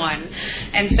purple one,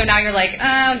 and so now you're like, oh,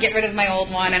 I'll get rid of my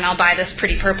old one and I'll buy this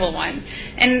pretty purple one.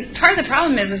 And part of the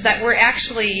problem is that we're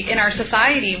actually, in our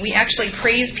society, we actually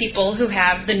praise people who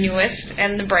have the newest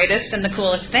and the brightest and the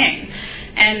coolest thing,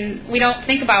 and we don't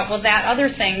think about, well, that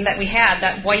other thing that we had,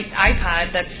 that white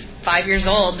iPod that's 5 years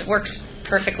old, works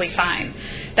perfectly fine.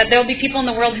 That there'll be people in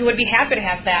the world who would be happy to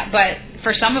have that, but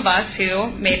for some of us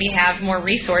who maybe have more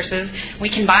resources, we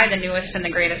can buy the newest and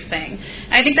the greatest thing.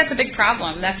 And I think that's a big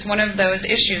problem. That's one of those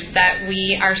issues that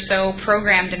we are so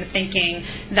programmed into thinking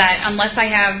that unless I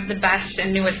have the best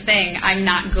and newest thing, I'm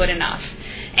not good enough.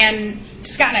 And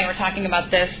Scott and I were talking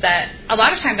about this, that a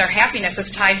lot of times our happiness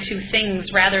is tied to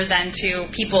things rather than to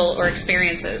people or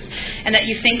experiences. And that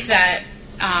you think that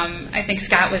I think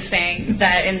Scott was saying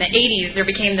that in the 80s there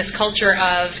became this culture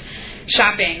of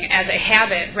shopping as a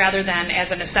habit rather than as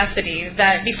a necessity.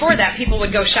 That before that people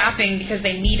would go shopping because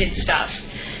they needed stuff.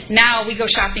 Now we go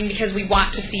shopping because we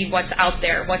want to see what's out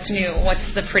there, what's new, what's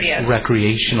the prettiest.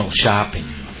 Recreational shopping.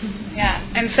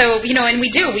 Yeah, and so, and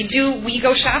we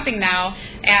go shopping now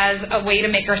as a way to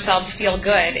make ourselves feel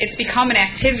good. It's become an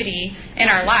activity in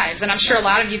our lives, and I'm sure a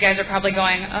lot of you guys are probably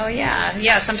going, oh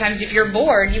yeah, sometimes if you're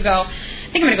bored, you go,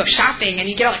 I think I'm going to go shopping, and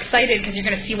you get all excited because you're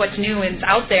going to see what's new and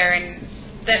out there, and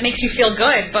that makes you feel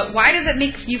good. But why does it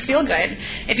make you feel good?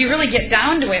 If you really get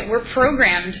down to it, we're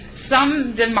programmed.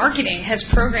 The marketing has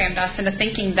programmed us into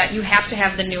thinking that you have to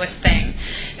have the newest thing,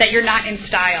 that you're not in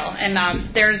style.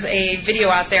 And there's a video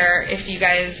out there, if you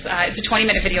guys, it's a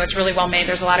 20-minute video, it's really well made,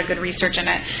 there's a lot of good research in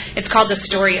it. It's called The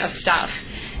Story of Stuff.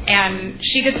 And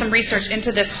she did some research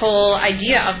into this whole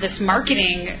idea of this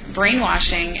marketing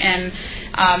brainwashing,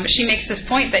 and she makes this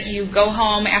point that you go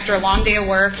home after a long day of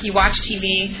work, you watch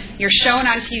TV, you're shown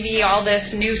on TV all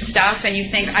this new stuff, and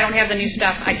you think, I don't have the new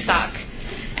stuff, I suck.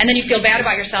 And then you feel bad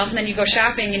about yourself, and then you go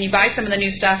shopping and you buy some of the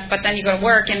new stuff, but then you go to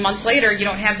work, and months later you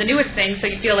don't have the newest thing, so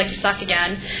you feel like you suck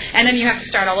again, and then you have to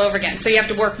start all over again. So you have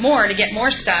to work more to get more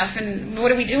stuff, and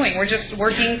what are we doing? We're just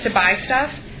working to buy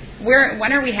stuff?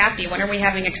 When are we happy? When are we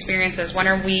having experiences? When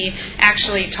are we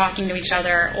actually talking to each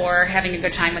other or having a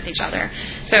good time with each other?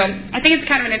 So I think it's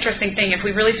kind of an interesting thing. If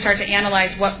we really start to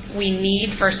analyze what we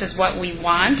need versus what we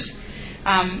want,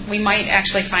 we might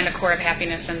actually find a core of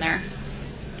happiness in there.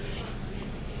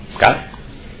 Scott?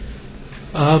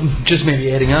 Just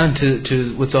maybe adding on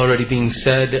to what's already being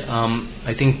said,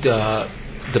 I think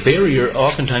the barrier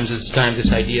oftentimes is this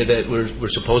idea that we're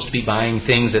supposed to be buying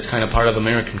things that's kind of part of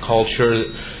American culture.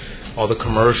 All the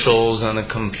commercials on the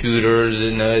computers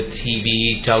and the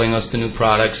TV telling us the new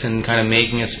products and kind of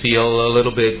making us feel a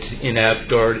little bit inept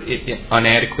or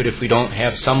inadequate if we don't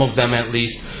have some of them at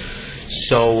least.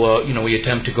 So, we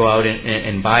attempt to go out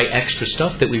and buy extra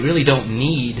stuff that we really don't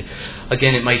need.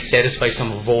 Again, it might satisfy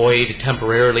some void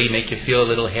temporarily, make you feel a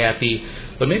little happy.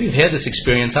 But maybe you've had this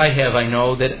experience. I have. I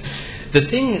know that the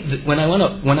thing, when I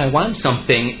want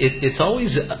something,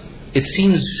 it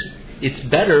seems it's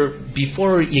better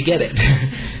before you get it.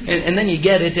 and then you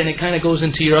get it, and it kind of goes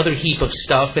into your other heap of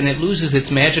stuff, and it loses its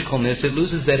magicalness. It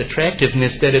loses that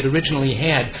attractiveness that it originally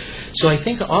had. So I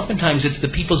think oftentimes it's the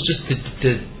people's just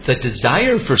the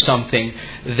desire for something,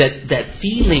 that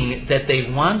feeling that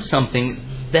they want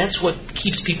something, that's what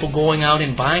keeps people going out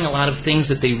and buying a lot of things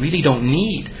that they really don't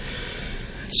need.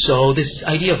 So this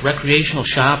idea of recreational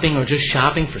shopping or just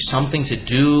shopping for something to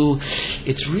do,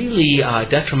 it's really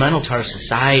detrimental to our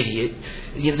society.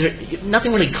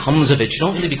 Nothing really comes of it. You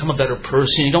don't really become a better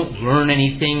person. You don't learn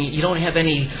anything. You don't have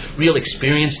any real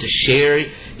experience to share.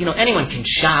 Anyone can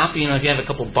shop. If you have a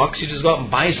couple bucks, you just go out and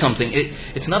buy something.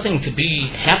 It's nothing to be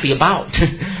happy about.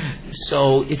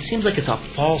 So it seems like it's a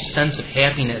false sense of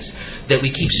happiness that we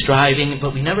keep striving,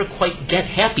 but we never quite get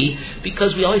happy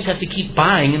because we always have to keep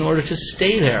buying in order to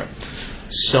stay there.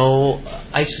 So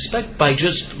I suspect by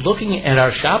just looking at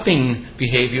our shopping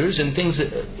behaviors and things,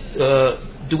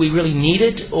 do we really need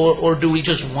it or do we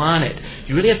just want it?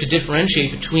 You really have to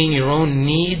differentiate between your own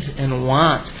needs and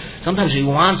wants. Sometimes we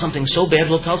want something so bad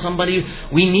we'll tell somebody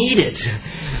we need it.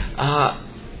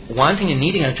 Wanting and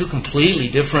needing are two completely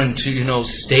different,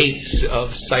 states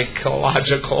of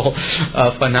psychological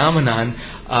phenomenon.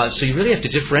 So you really have to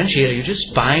differentiate. Are you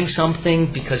just buying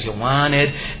something because you want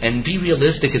it? And be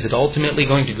realistic. Is it ultimately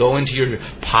going to go into your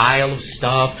pile of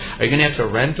stuff? Are you going to have to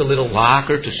rent a little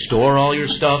locker to store all your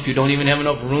stuff? You don't even have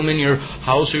enough room in your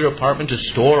house or your apartment to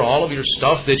store all of your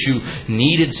stuff that you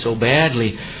needed so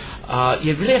badly.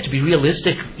 You really have to be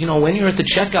realistic. When you're at the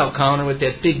checkout counter with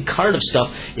that big cart of stuff,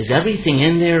 is everything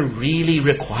in there really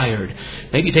required?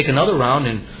 Maybe take another round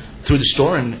through the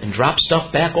store and drop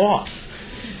stuff back off.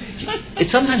 It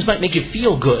sometimes might make you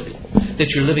feel good that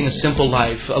you're living a simple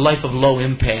life, a life of low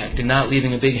impact, and not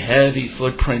leaving a big, heavy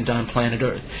footprint on planet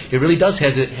Earth. It really does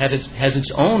has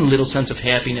its own little sense of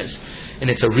happiness,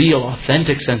 and it's a real,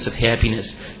 authentic sense of happiness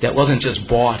that wasn't just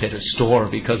bought at a store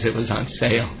because it was on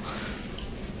sale.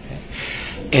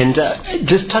 And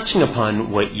just touching upon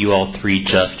what you all three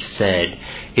just said,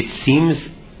 it seems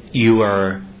you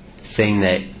are saying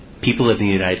that people living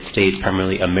in the United States,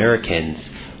 primarily Americans,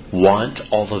 want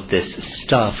all of this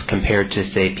stuff compared to,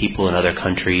 say, people in other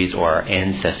countries or our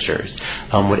ancestors.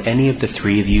 Would any of the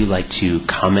three of you like to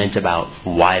comment about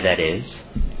why that is?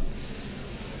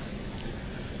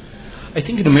 I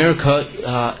think in America,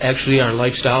 actually our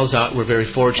lifestyles, we're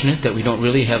very fortunate that we don't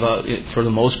really have for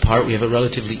the most part, we have a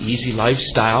relatively easy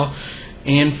lifestyle.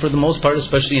 And for the most part,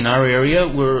 especially in our area,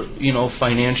 we're,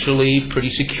 financially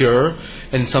pretty secure.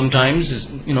 And sometimes,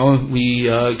 we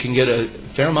can get a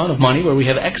fair amount of money where we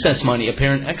have excess money,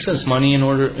 apparent excess money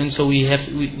and so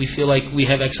we feel like we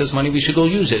have excess money, we should go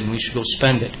use it and we should go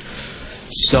spend it.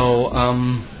 So,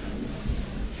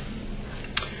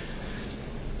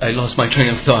 I lost my train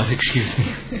of thought, excuse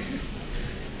me.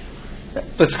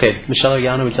 That's okay. Michelle or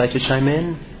Yana, would you like to chime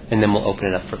in? And then we'll open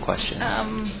it up for questions.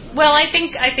 Well, I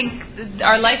think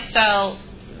our lifestyle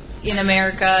in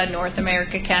America, North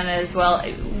America, Canada as well,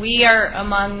 we are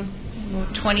among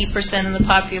 20% of the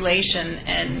population,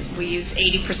 and we use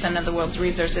 80% of the world's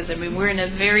resources. I mean, we're in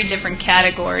a very different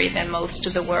category than most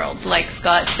of the world. Like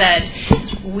Scott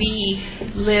said,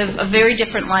 we live a very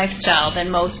different lifestyle than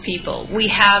most people. We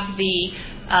have the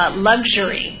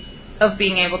luxury of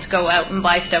being able to go out and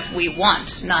buy stuff we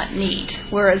want, not need.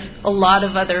 Whereas a lot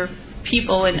of other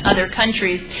people in other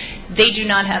countries, they do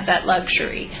not have that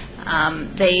luxury.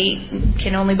 They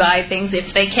can only buy things,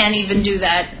 if they can even do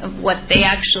that, of what they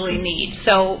actually need.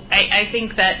 So I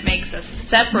think that makes us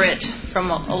separate from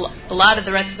a lot of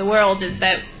the rest of the world, is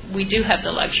that we do have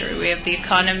the luxury. We have the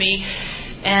economy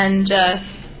and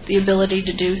the ability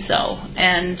to do so.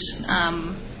 And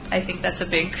I think that's a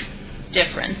big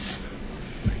difference.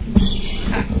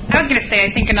 I was going to say,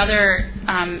 I think another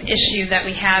issue that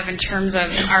we have in terms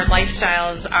of our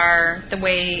lifestyles are the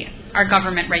way our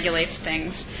government regulates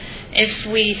things.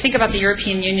 If we think about the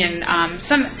European Union,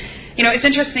 it's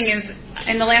interesting is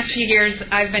in the last few years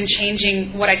I've been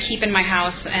changing what I keep in my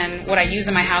house and what I use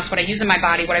in my house, what I use in my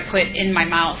body, what I put in my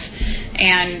mouth.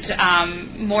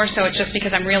 And more so it's just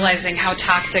because I'm realizing how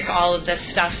toxic all of this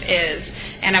stuff is,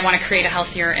 and I want to create a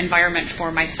healthier environment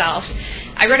for myself.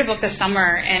 I read a book this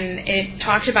summer, and it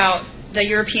talked about the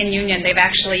European Union. They've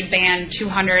actually banned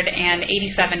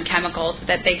 287 chemicals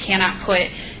that they cannot put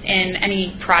in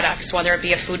any products, whether it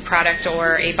be a food product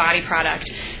or a body product.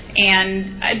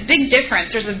 And a big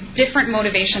difference, there's a different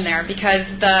motivation there, because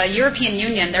the European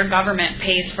Union, their government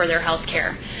pays for their health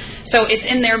care. So it's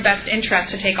in their best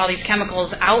interest to take all these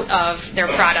chemicals out of their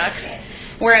products,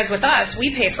 whereas with us,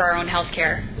 we pay for our own health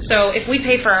care. So if we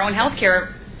pay for our own health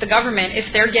care, the government,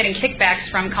 if they're getting kickbacks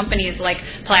from companies like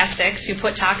plastics who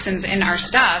put toxins in our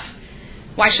stuff,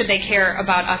 why should they care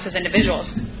about us as individuals?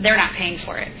 They're not paying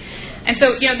for it. And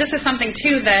so, this is something,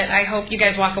 too, that I hope you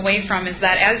guys walk away from, is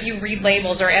that as you read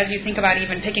labels or as you think about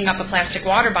even picking up a plastic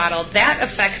water bottle, that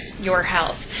affects your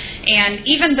health. And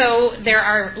even though there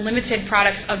are limited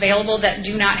products available that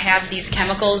do not have these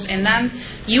chemicals in them,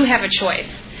 you have a choice.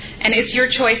 And it's your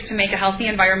choice to make a healthy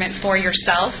environment for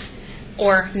yourself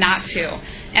or not to.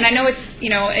 And I know it's,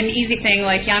 an easy thing,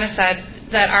 like Yana said,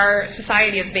 that our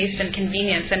society is based in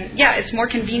convenience. And yeah, it's more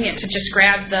convenient to just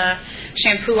grab the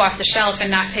shampoo off the shelf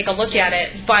and not take a look at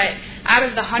it. But out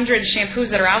of the 100 shampoos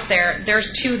that are out there, there's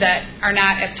 2 that are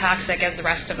not as toxic as the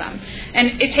rest of them.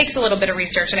 And it takes a little bit of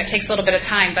research and it takes a little bit of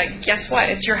time, but guess what?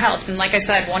 It's your health. And like I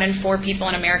said, 1 in 4 people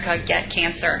in America get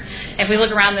cancer. If we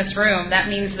look around this room, that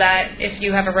means that if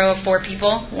you have a row of 4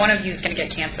 people, 1 of you is going to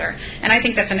get cancer. And I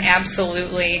think that's an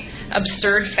absolutely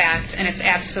absurd fact, and it's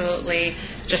absolutely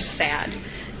just sad.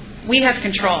 We have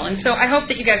control. And so I hope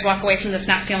that you guys walk away from this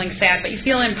not feeling sad, but you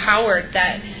feel empowered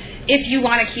that if you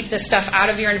want to keep this stuff out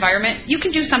of your environment, you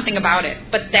can do something about it,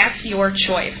 but that's your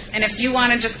choice. And if you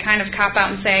want to just kind of cop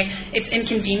out and say it's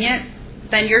inconvenient,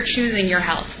 then you're choosing your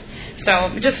health.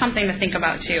 So just something to think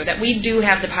about, too, that we do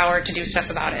have the power to do stuff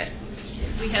about it.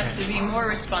 We have to be more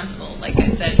responsible, like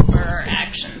I said, for our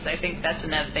actions. I think that's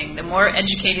another thing. The more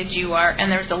educated you are,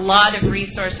 and there's a lot of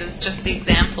resources, just the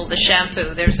example, the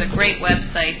shampoo. There's a great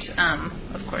website,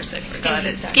 of course I forgot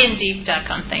it,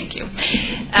 skindeep.com, thank you.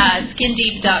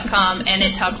 Skindeep.com, and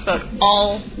it talks about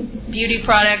all beauty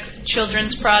products,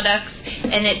 children's products,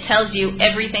 and it tells you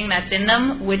everything that's in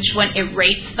them, which one it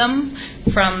rates them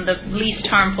from the least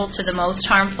harmful to the most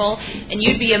harmful, and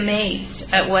you'd be amazed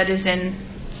at what is in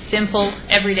simple,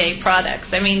 everyday products.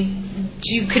 I mean,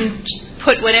 you can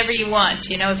put whatever you want,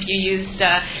 you know, if you used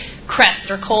Crest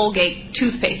or Colgate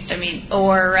toothpaste,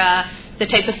 or the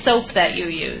type of soap that you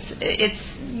use. It's,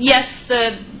 yes,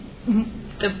 the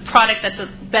product that's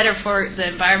better for the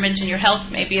environment and your health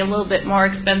may be a little bit more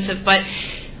expensive, but,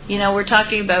 you know, we're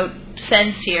talking about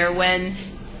cents here when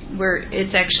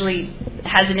it's actually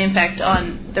has an impact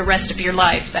on the rest of your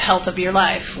life, the health of your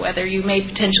life, whether you may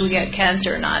potentially get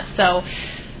cancer or not. So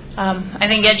I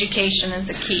think education is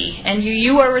the key. And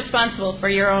you are responsible for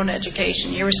your own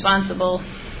education. You're responsible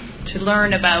to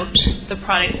learn about the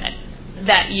products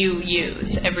that you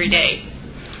use every day.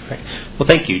 Right. Well,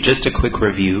 thank you. Just a quick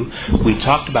review. We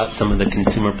talked about some of the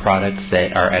consumer products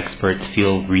that our experts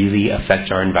feel really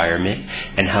affect our environment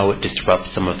and how it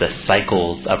disrupts some of the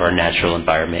cycles of our natural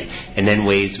environment, and then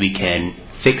ways we can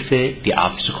fix it, the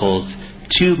obstacles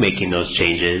to making those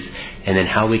changes, and then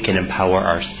how we can empower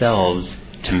ourselves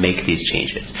to make these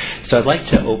changes. So I'd like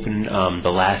to open the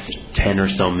last 10 or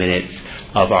so minutes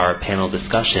of our panel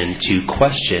discussion to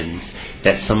questions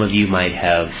that some of you might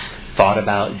have thought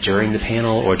about during the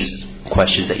panel, or just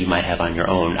questions that you might have on your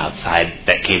own outside,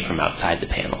 that came from outside the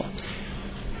panel.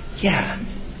 Yeah.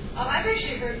 I've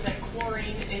actually heard that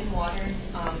chlorine in water is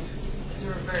the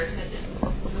reverse, that it's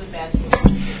really bad for your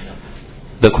system.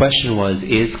 The question was,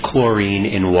 is chlorine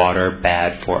in water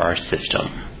bad for our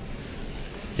system?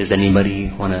 Does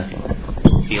anybody want to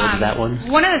field that one?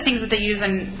 One of the things that they use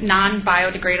in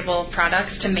non-biodegradable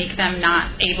products to make them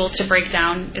not able to break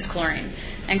down is chlorine.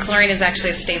 And chlorine is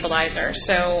actually a stabilizer.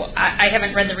 So I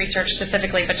haven't read the research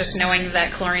specifically, but just knowing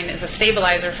that chlorine is a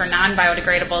stabilizer for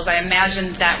non-biodegradables, I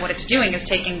imagine that what it's doing is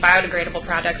taking biodegradable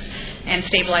products and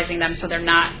stabilizing them so they're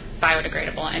not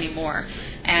biodegradable anymore.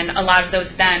 And a lot of those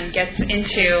then gets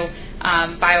into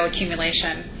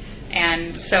bioaccumulation.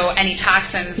 And so any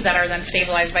toxins that are then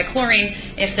stabilized by chlorine,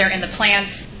 if they're in the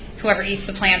plants, whoever eats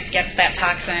the plants gets that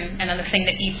toxin, and then the thing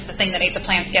that eats the thing that ate the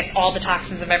plants gets all the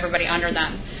toxins of everybody under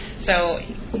them. So,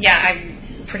 yeah,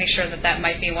 I'm pretty sure that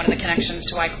might be one of the connections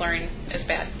to why chlorine is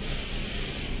bad.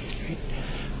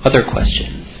 Other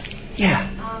questions? Yeah.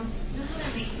 You know how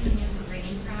they're making the new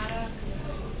green products,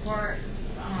 or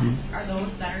are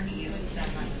those better to use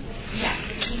than the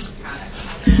clean products?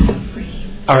 How they're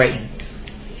green. All right.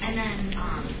 And then,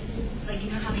 you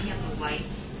know how they have the wipes,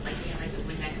 they have the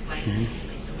Windex wipes.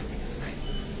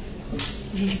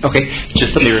 Okay,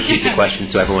 just let me repeat the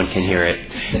question so everyone can hear it.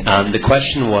 The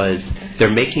question was, they're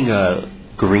making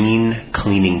green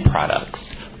cleaning products.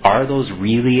 Are those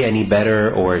really any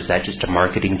better, or is that just a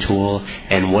marketing tool?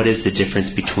 And what is the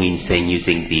difference between, say,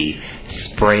 using the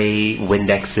spray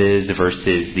Windexes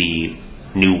versus the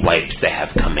new wipes they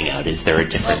have coming out? Is there a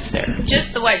difference there?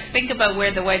 Just the wipes. Think about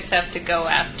where the wipes have to go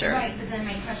after. Right, but then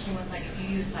my question was, if you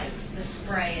use, the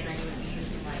spray, and then you would be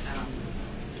using,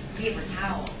 paper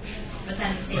towel. But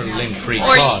then or lint-free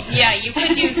or, cloth. Yeah, you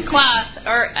could use cloth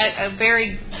or a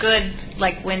very good,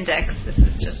 Windex. This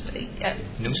is just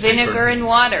vinegar and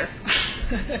water.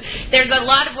 There's a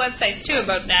lot of websites, too,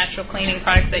 about natural cleaning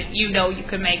products that you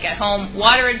could make at home.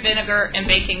 Water and vinegar and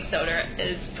baking soda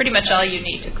is pretty much all you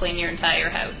need to clean your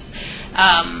entire house.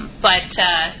 But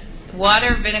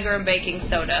water, vinegar, and baking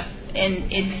soda.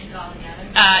 It's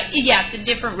in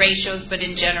different ratios, but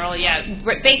in general,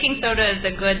 baking soda is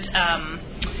a good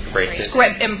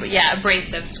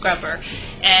abrasive scrubber,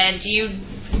 and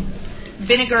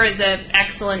vinegar is an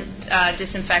excellent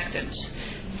disinfectant.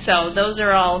 So those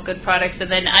are all good products.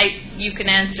 And then you can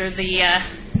answer the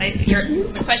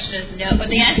question is no, but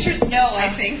the answer is no.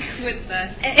 I think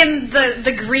and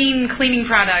the green cleaning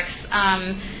products.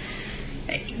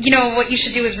 What you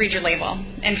should do is read your label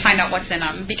and find out what's in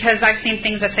them, because I've seen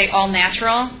things that say all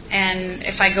natural, and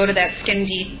if I go to that Skin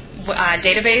Deep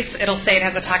database, it'll say it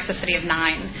has a toxicity of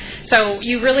 9. So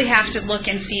you really have to look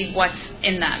and see what's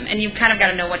in them, and you've kind of got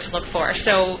to know what to look for.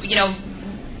 So,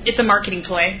 it's a marketing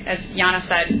ploy, as Yana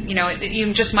said.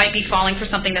 You just might be falling for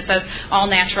something that says all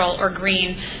natural or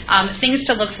green. Things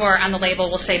to look for on the label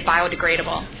will say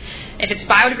biodegradable. If it's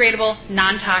biodegradable,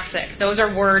 non-toxic, those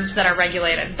are words that are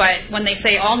regulated. But when they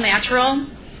say all natural,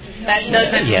 that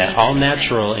doesn't... Yeah, all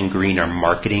natural and green are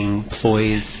marketing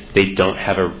ploys. They don't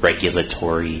have a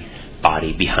regulatory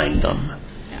body behind them.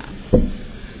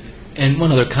 And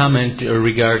one other comment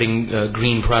regarding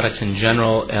green products in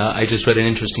general. I just read an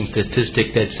interesting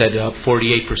statistic that said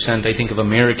 48%, I think, of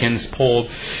Americans polled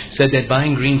said that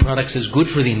buying green products is good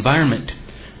for the environment.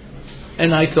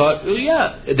 And I thought, well,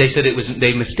 yeah, they said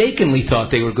they mistakenly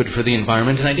thought they were good for the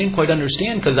environment, and I didn't quite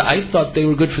understand because I thought they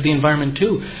were good for the environment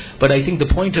too. But I think the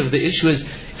point of the issue is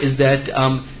that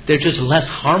they're just less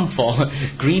harmful.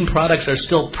 Green products are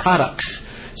still products.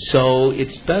 So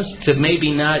it's best to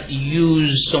maybe not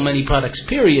use so many products,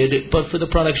 period, but for the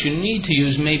products you need to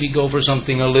use, maybe go for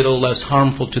something a little less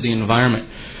harmful to the environment.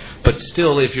 But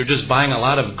still, if you're just buying a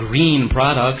lot of green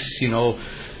products,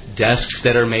 desks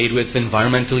that are made with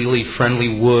environmentally friendly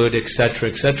wood,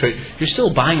 etc., you're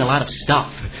still buying a lot of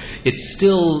stuff. It's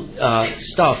still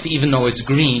stuff, even though it's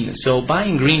green. So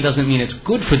buying green doesn't mean it's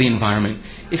good for the environment.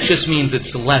 It just means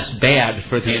it's less bad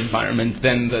for the environment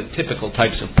than the typical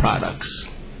types of products.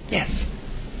 Yes.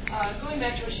 Going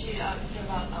back to what she said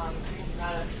about green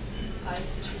products, this is a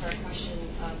two-part question.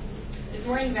 Is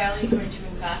Moraine Valley going to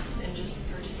invest in just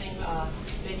purchasing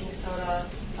baking soda,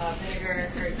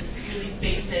 vinegar, or really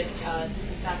basic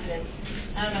disinfectants?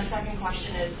 And my second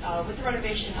question is, with the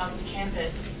renovation of the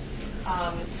campus,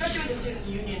 especially with the student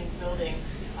union building,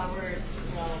 we're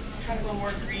trying to go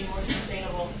more green, more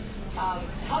sustainable.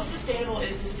 How sustainable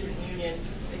is the student union,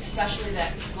 especially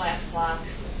that flat slab?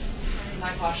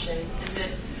 My question, is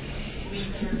it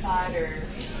LEED certified or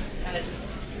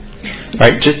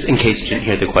Right, just in case you didn't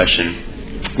hear the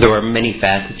question, there are many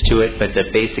facets to it, but the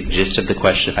basic gist of the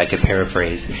question, if I could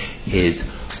paraphrase, is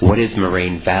what is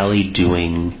Moraine Valley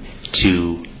doing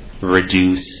to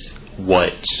reduce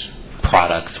what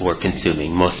products we're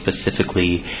consuming, most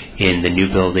specifically in the new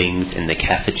buildings, in the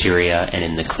cafeteria, and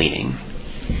in the cleaning?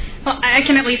 Well, I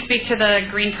can at least speak to the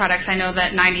green products. I know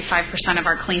that 95% of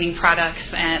our cleaning products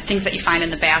and things that you find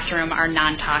in the bathroom are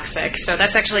non-toxic. So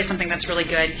that's actually something that's really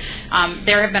good.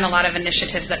 There have been a lot of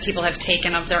initiatives that people have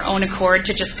taken of their own accord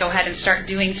to just go ahead and start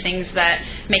doing things that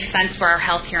make sense for our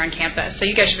health here on campus. So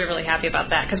you guys should be really happy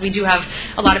about that because we do have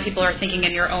a lot of people who are thinking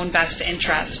in your own best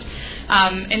interest.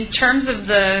 In terms of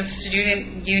the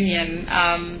student union,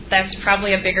 that's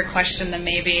probably a bigger question than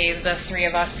maybe the three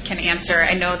of us can answer.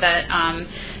 I know that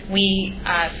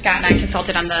Scott and I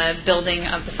consulted on the building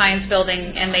of the science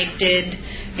building, and they did,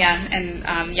 and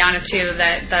Yana too,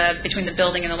 that between the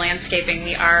building and the landscaping,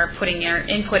 we are putting our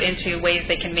input into ways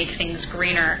they can make things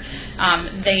greener.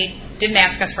 They didn't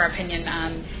ask us for our opinion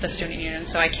on the student union,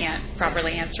 so I can't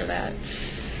properly answer that.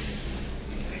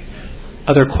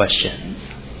 Other questions?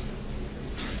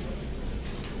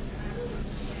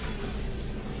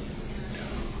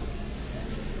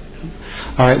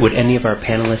 All right, would any of our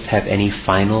panelists have any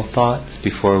final thoughts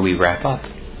before we wrap up?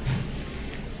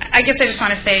 I guess I just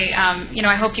want to say,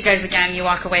 I hope you guys, again, you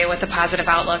walk away with a positive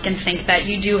outlook and think that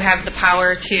you do have the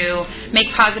power to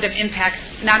make positive impacts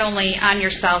not only on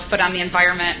yourself but on the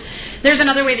environment. There's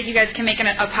another way that you guys can make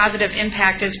a positive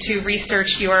impact is to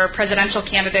research your presidential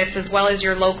candidates as well as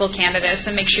your local candidates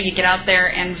and make sure you get out there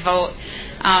and vote.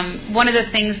 One of the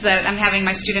things that I'm having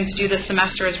my students do this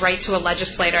semester is write to a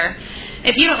legislator.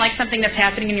 If you don't like something that's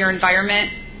happening in your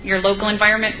environment, your local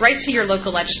environment, write to your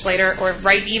local legislator or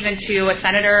write even to a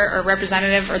senator or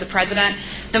representative or the president.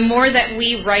 The more that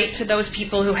we write to those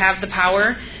people who have the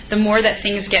power, the more that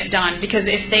things get done. Because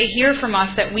if they hear from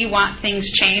us that we want things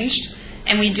changed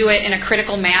and we do it in a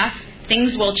critical mass,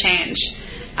 things will change.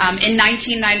 In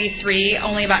 1993,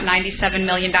 only about $97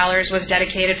 million was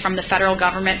dedicated from the federal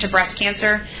government to breast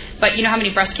cancer. But you know how many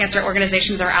breast cancer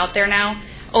organizations are out there now?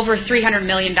 Over $300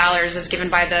 million is given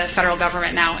by the federal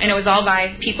government now. And it was all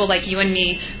by people like you and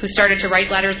me who started to write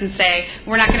letters and say,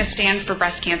 we're not going to stand for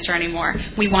breast cancer anymore.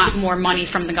 We want more money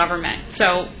from the government.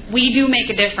 So we do make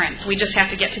a difference. We just have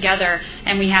to get together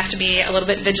and we have to be a little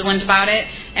bit vigilant about it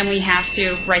and we have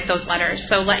to write those letters.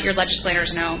 So let your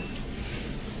legislators know.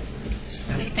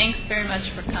 Thanks very much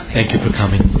for coming. Thank you for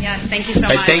coming. Yes, thank you so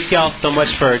much. Thank you all so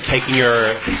much for taking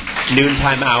your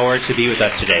noontime hour to be with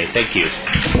us today. Thank you.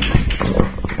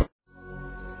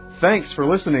 Thanks for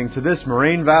listening to this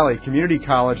Moraine Valley Community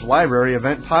College Library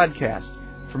event podcast.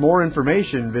 For more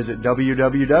information, visit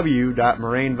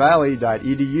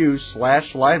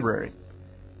www.morainevalley.edu/library.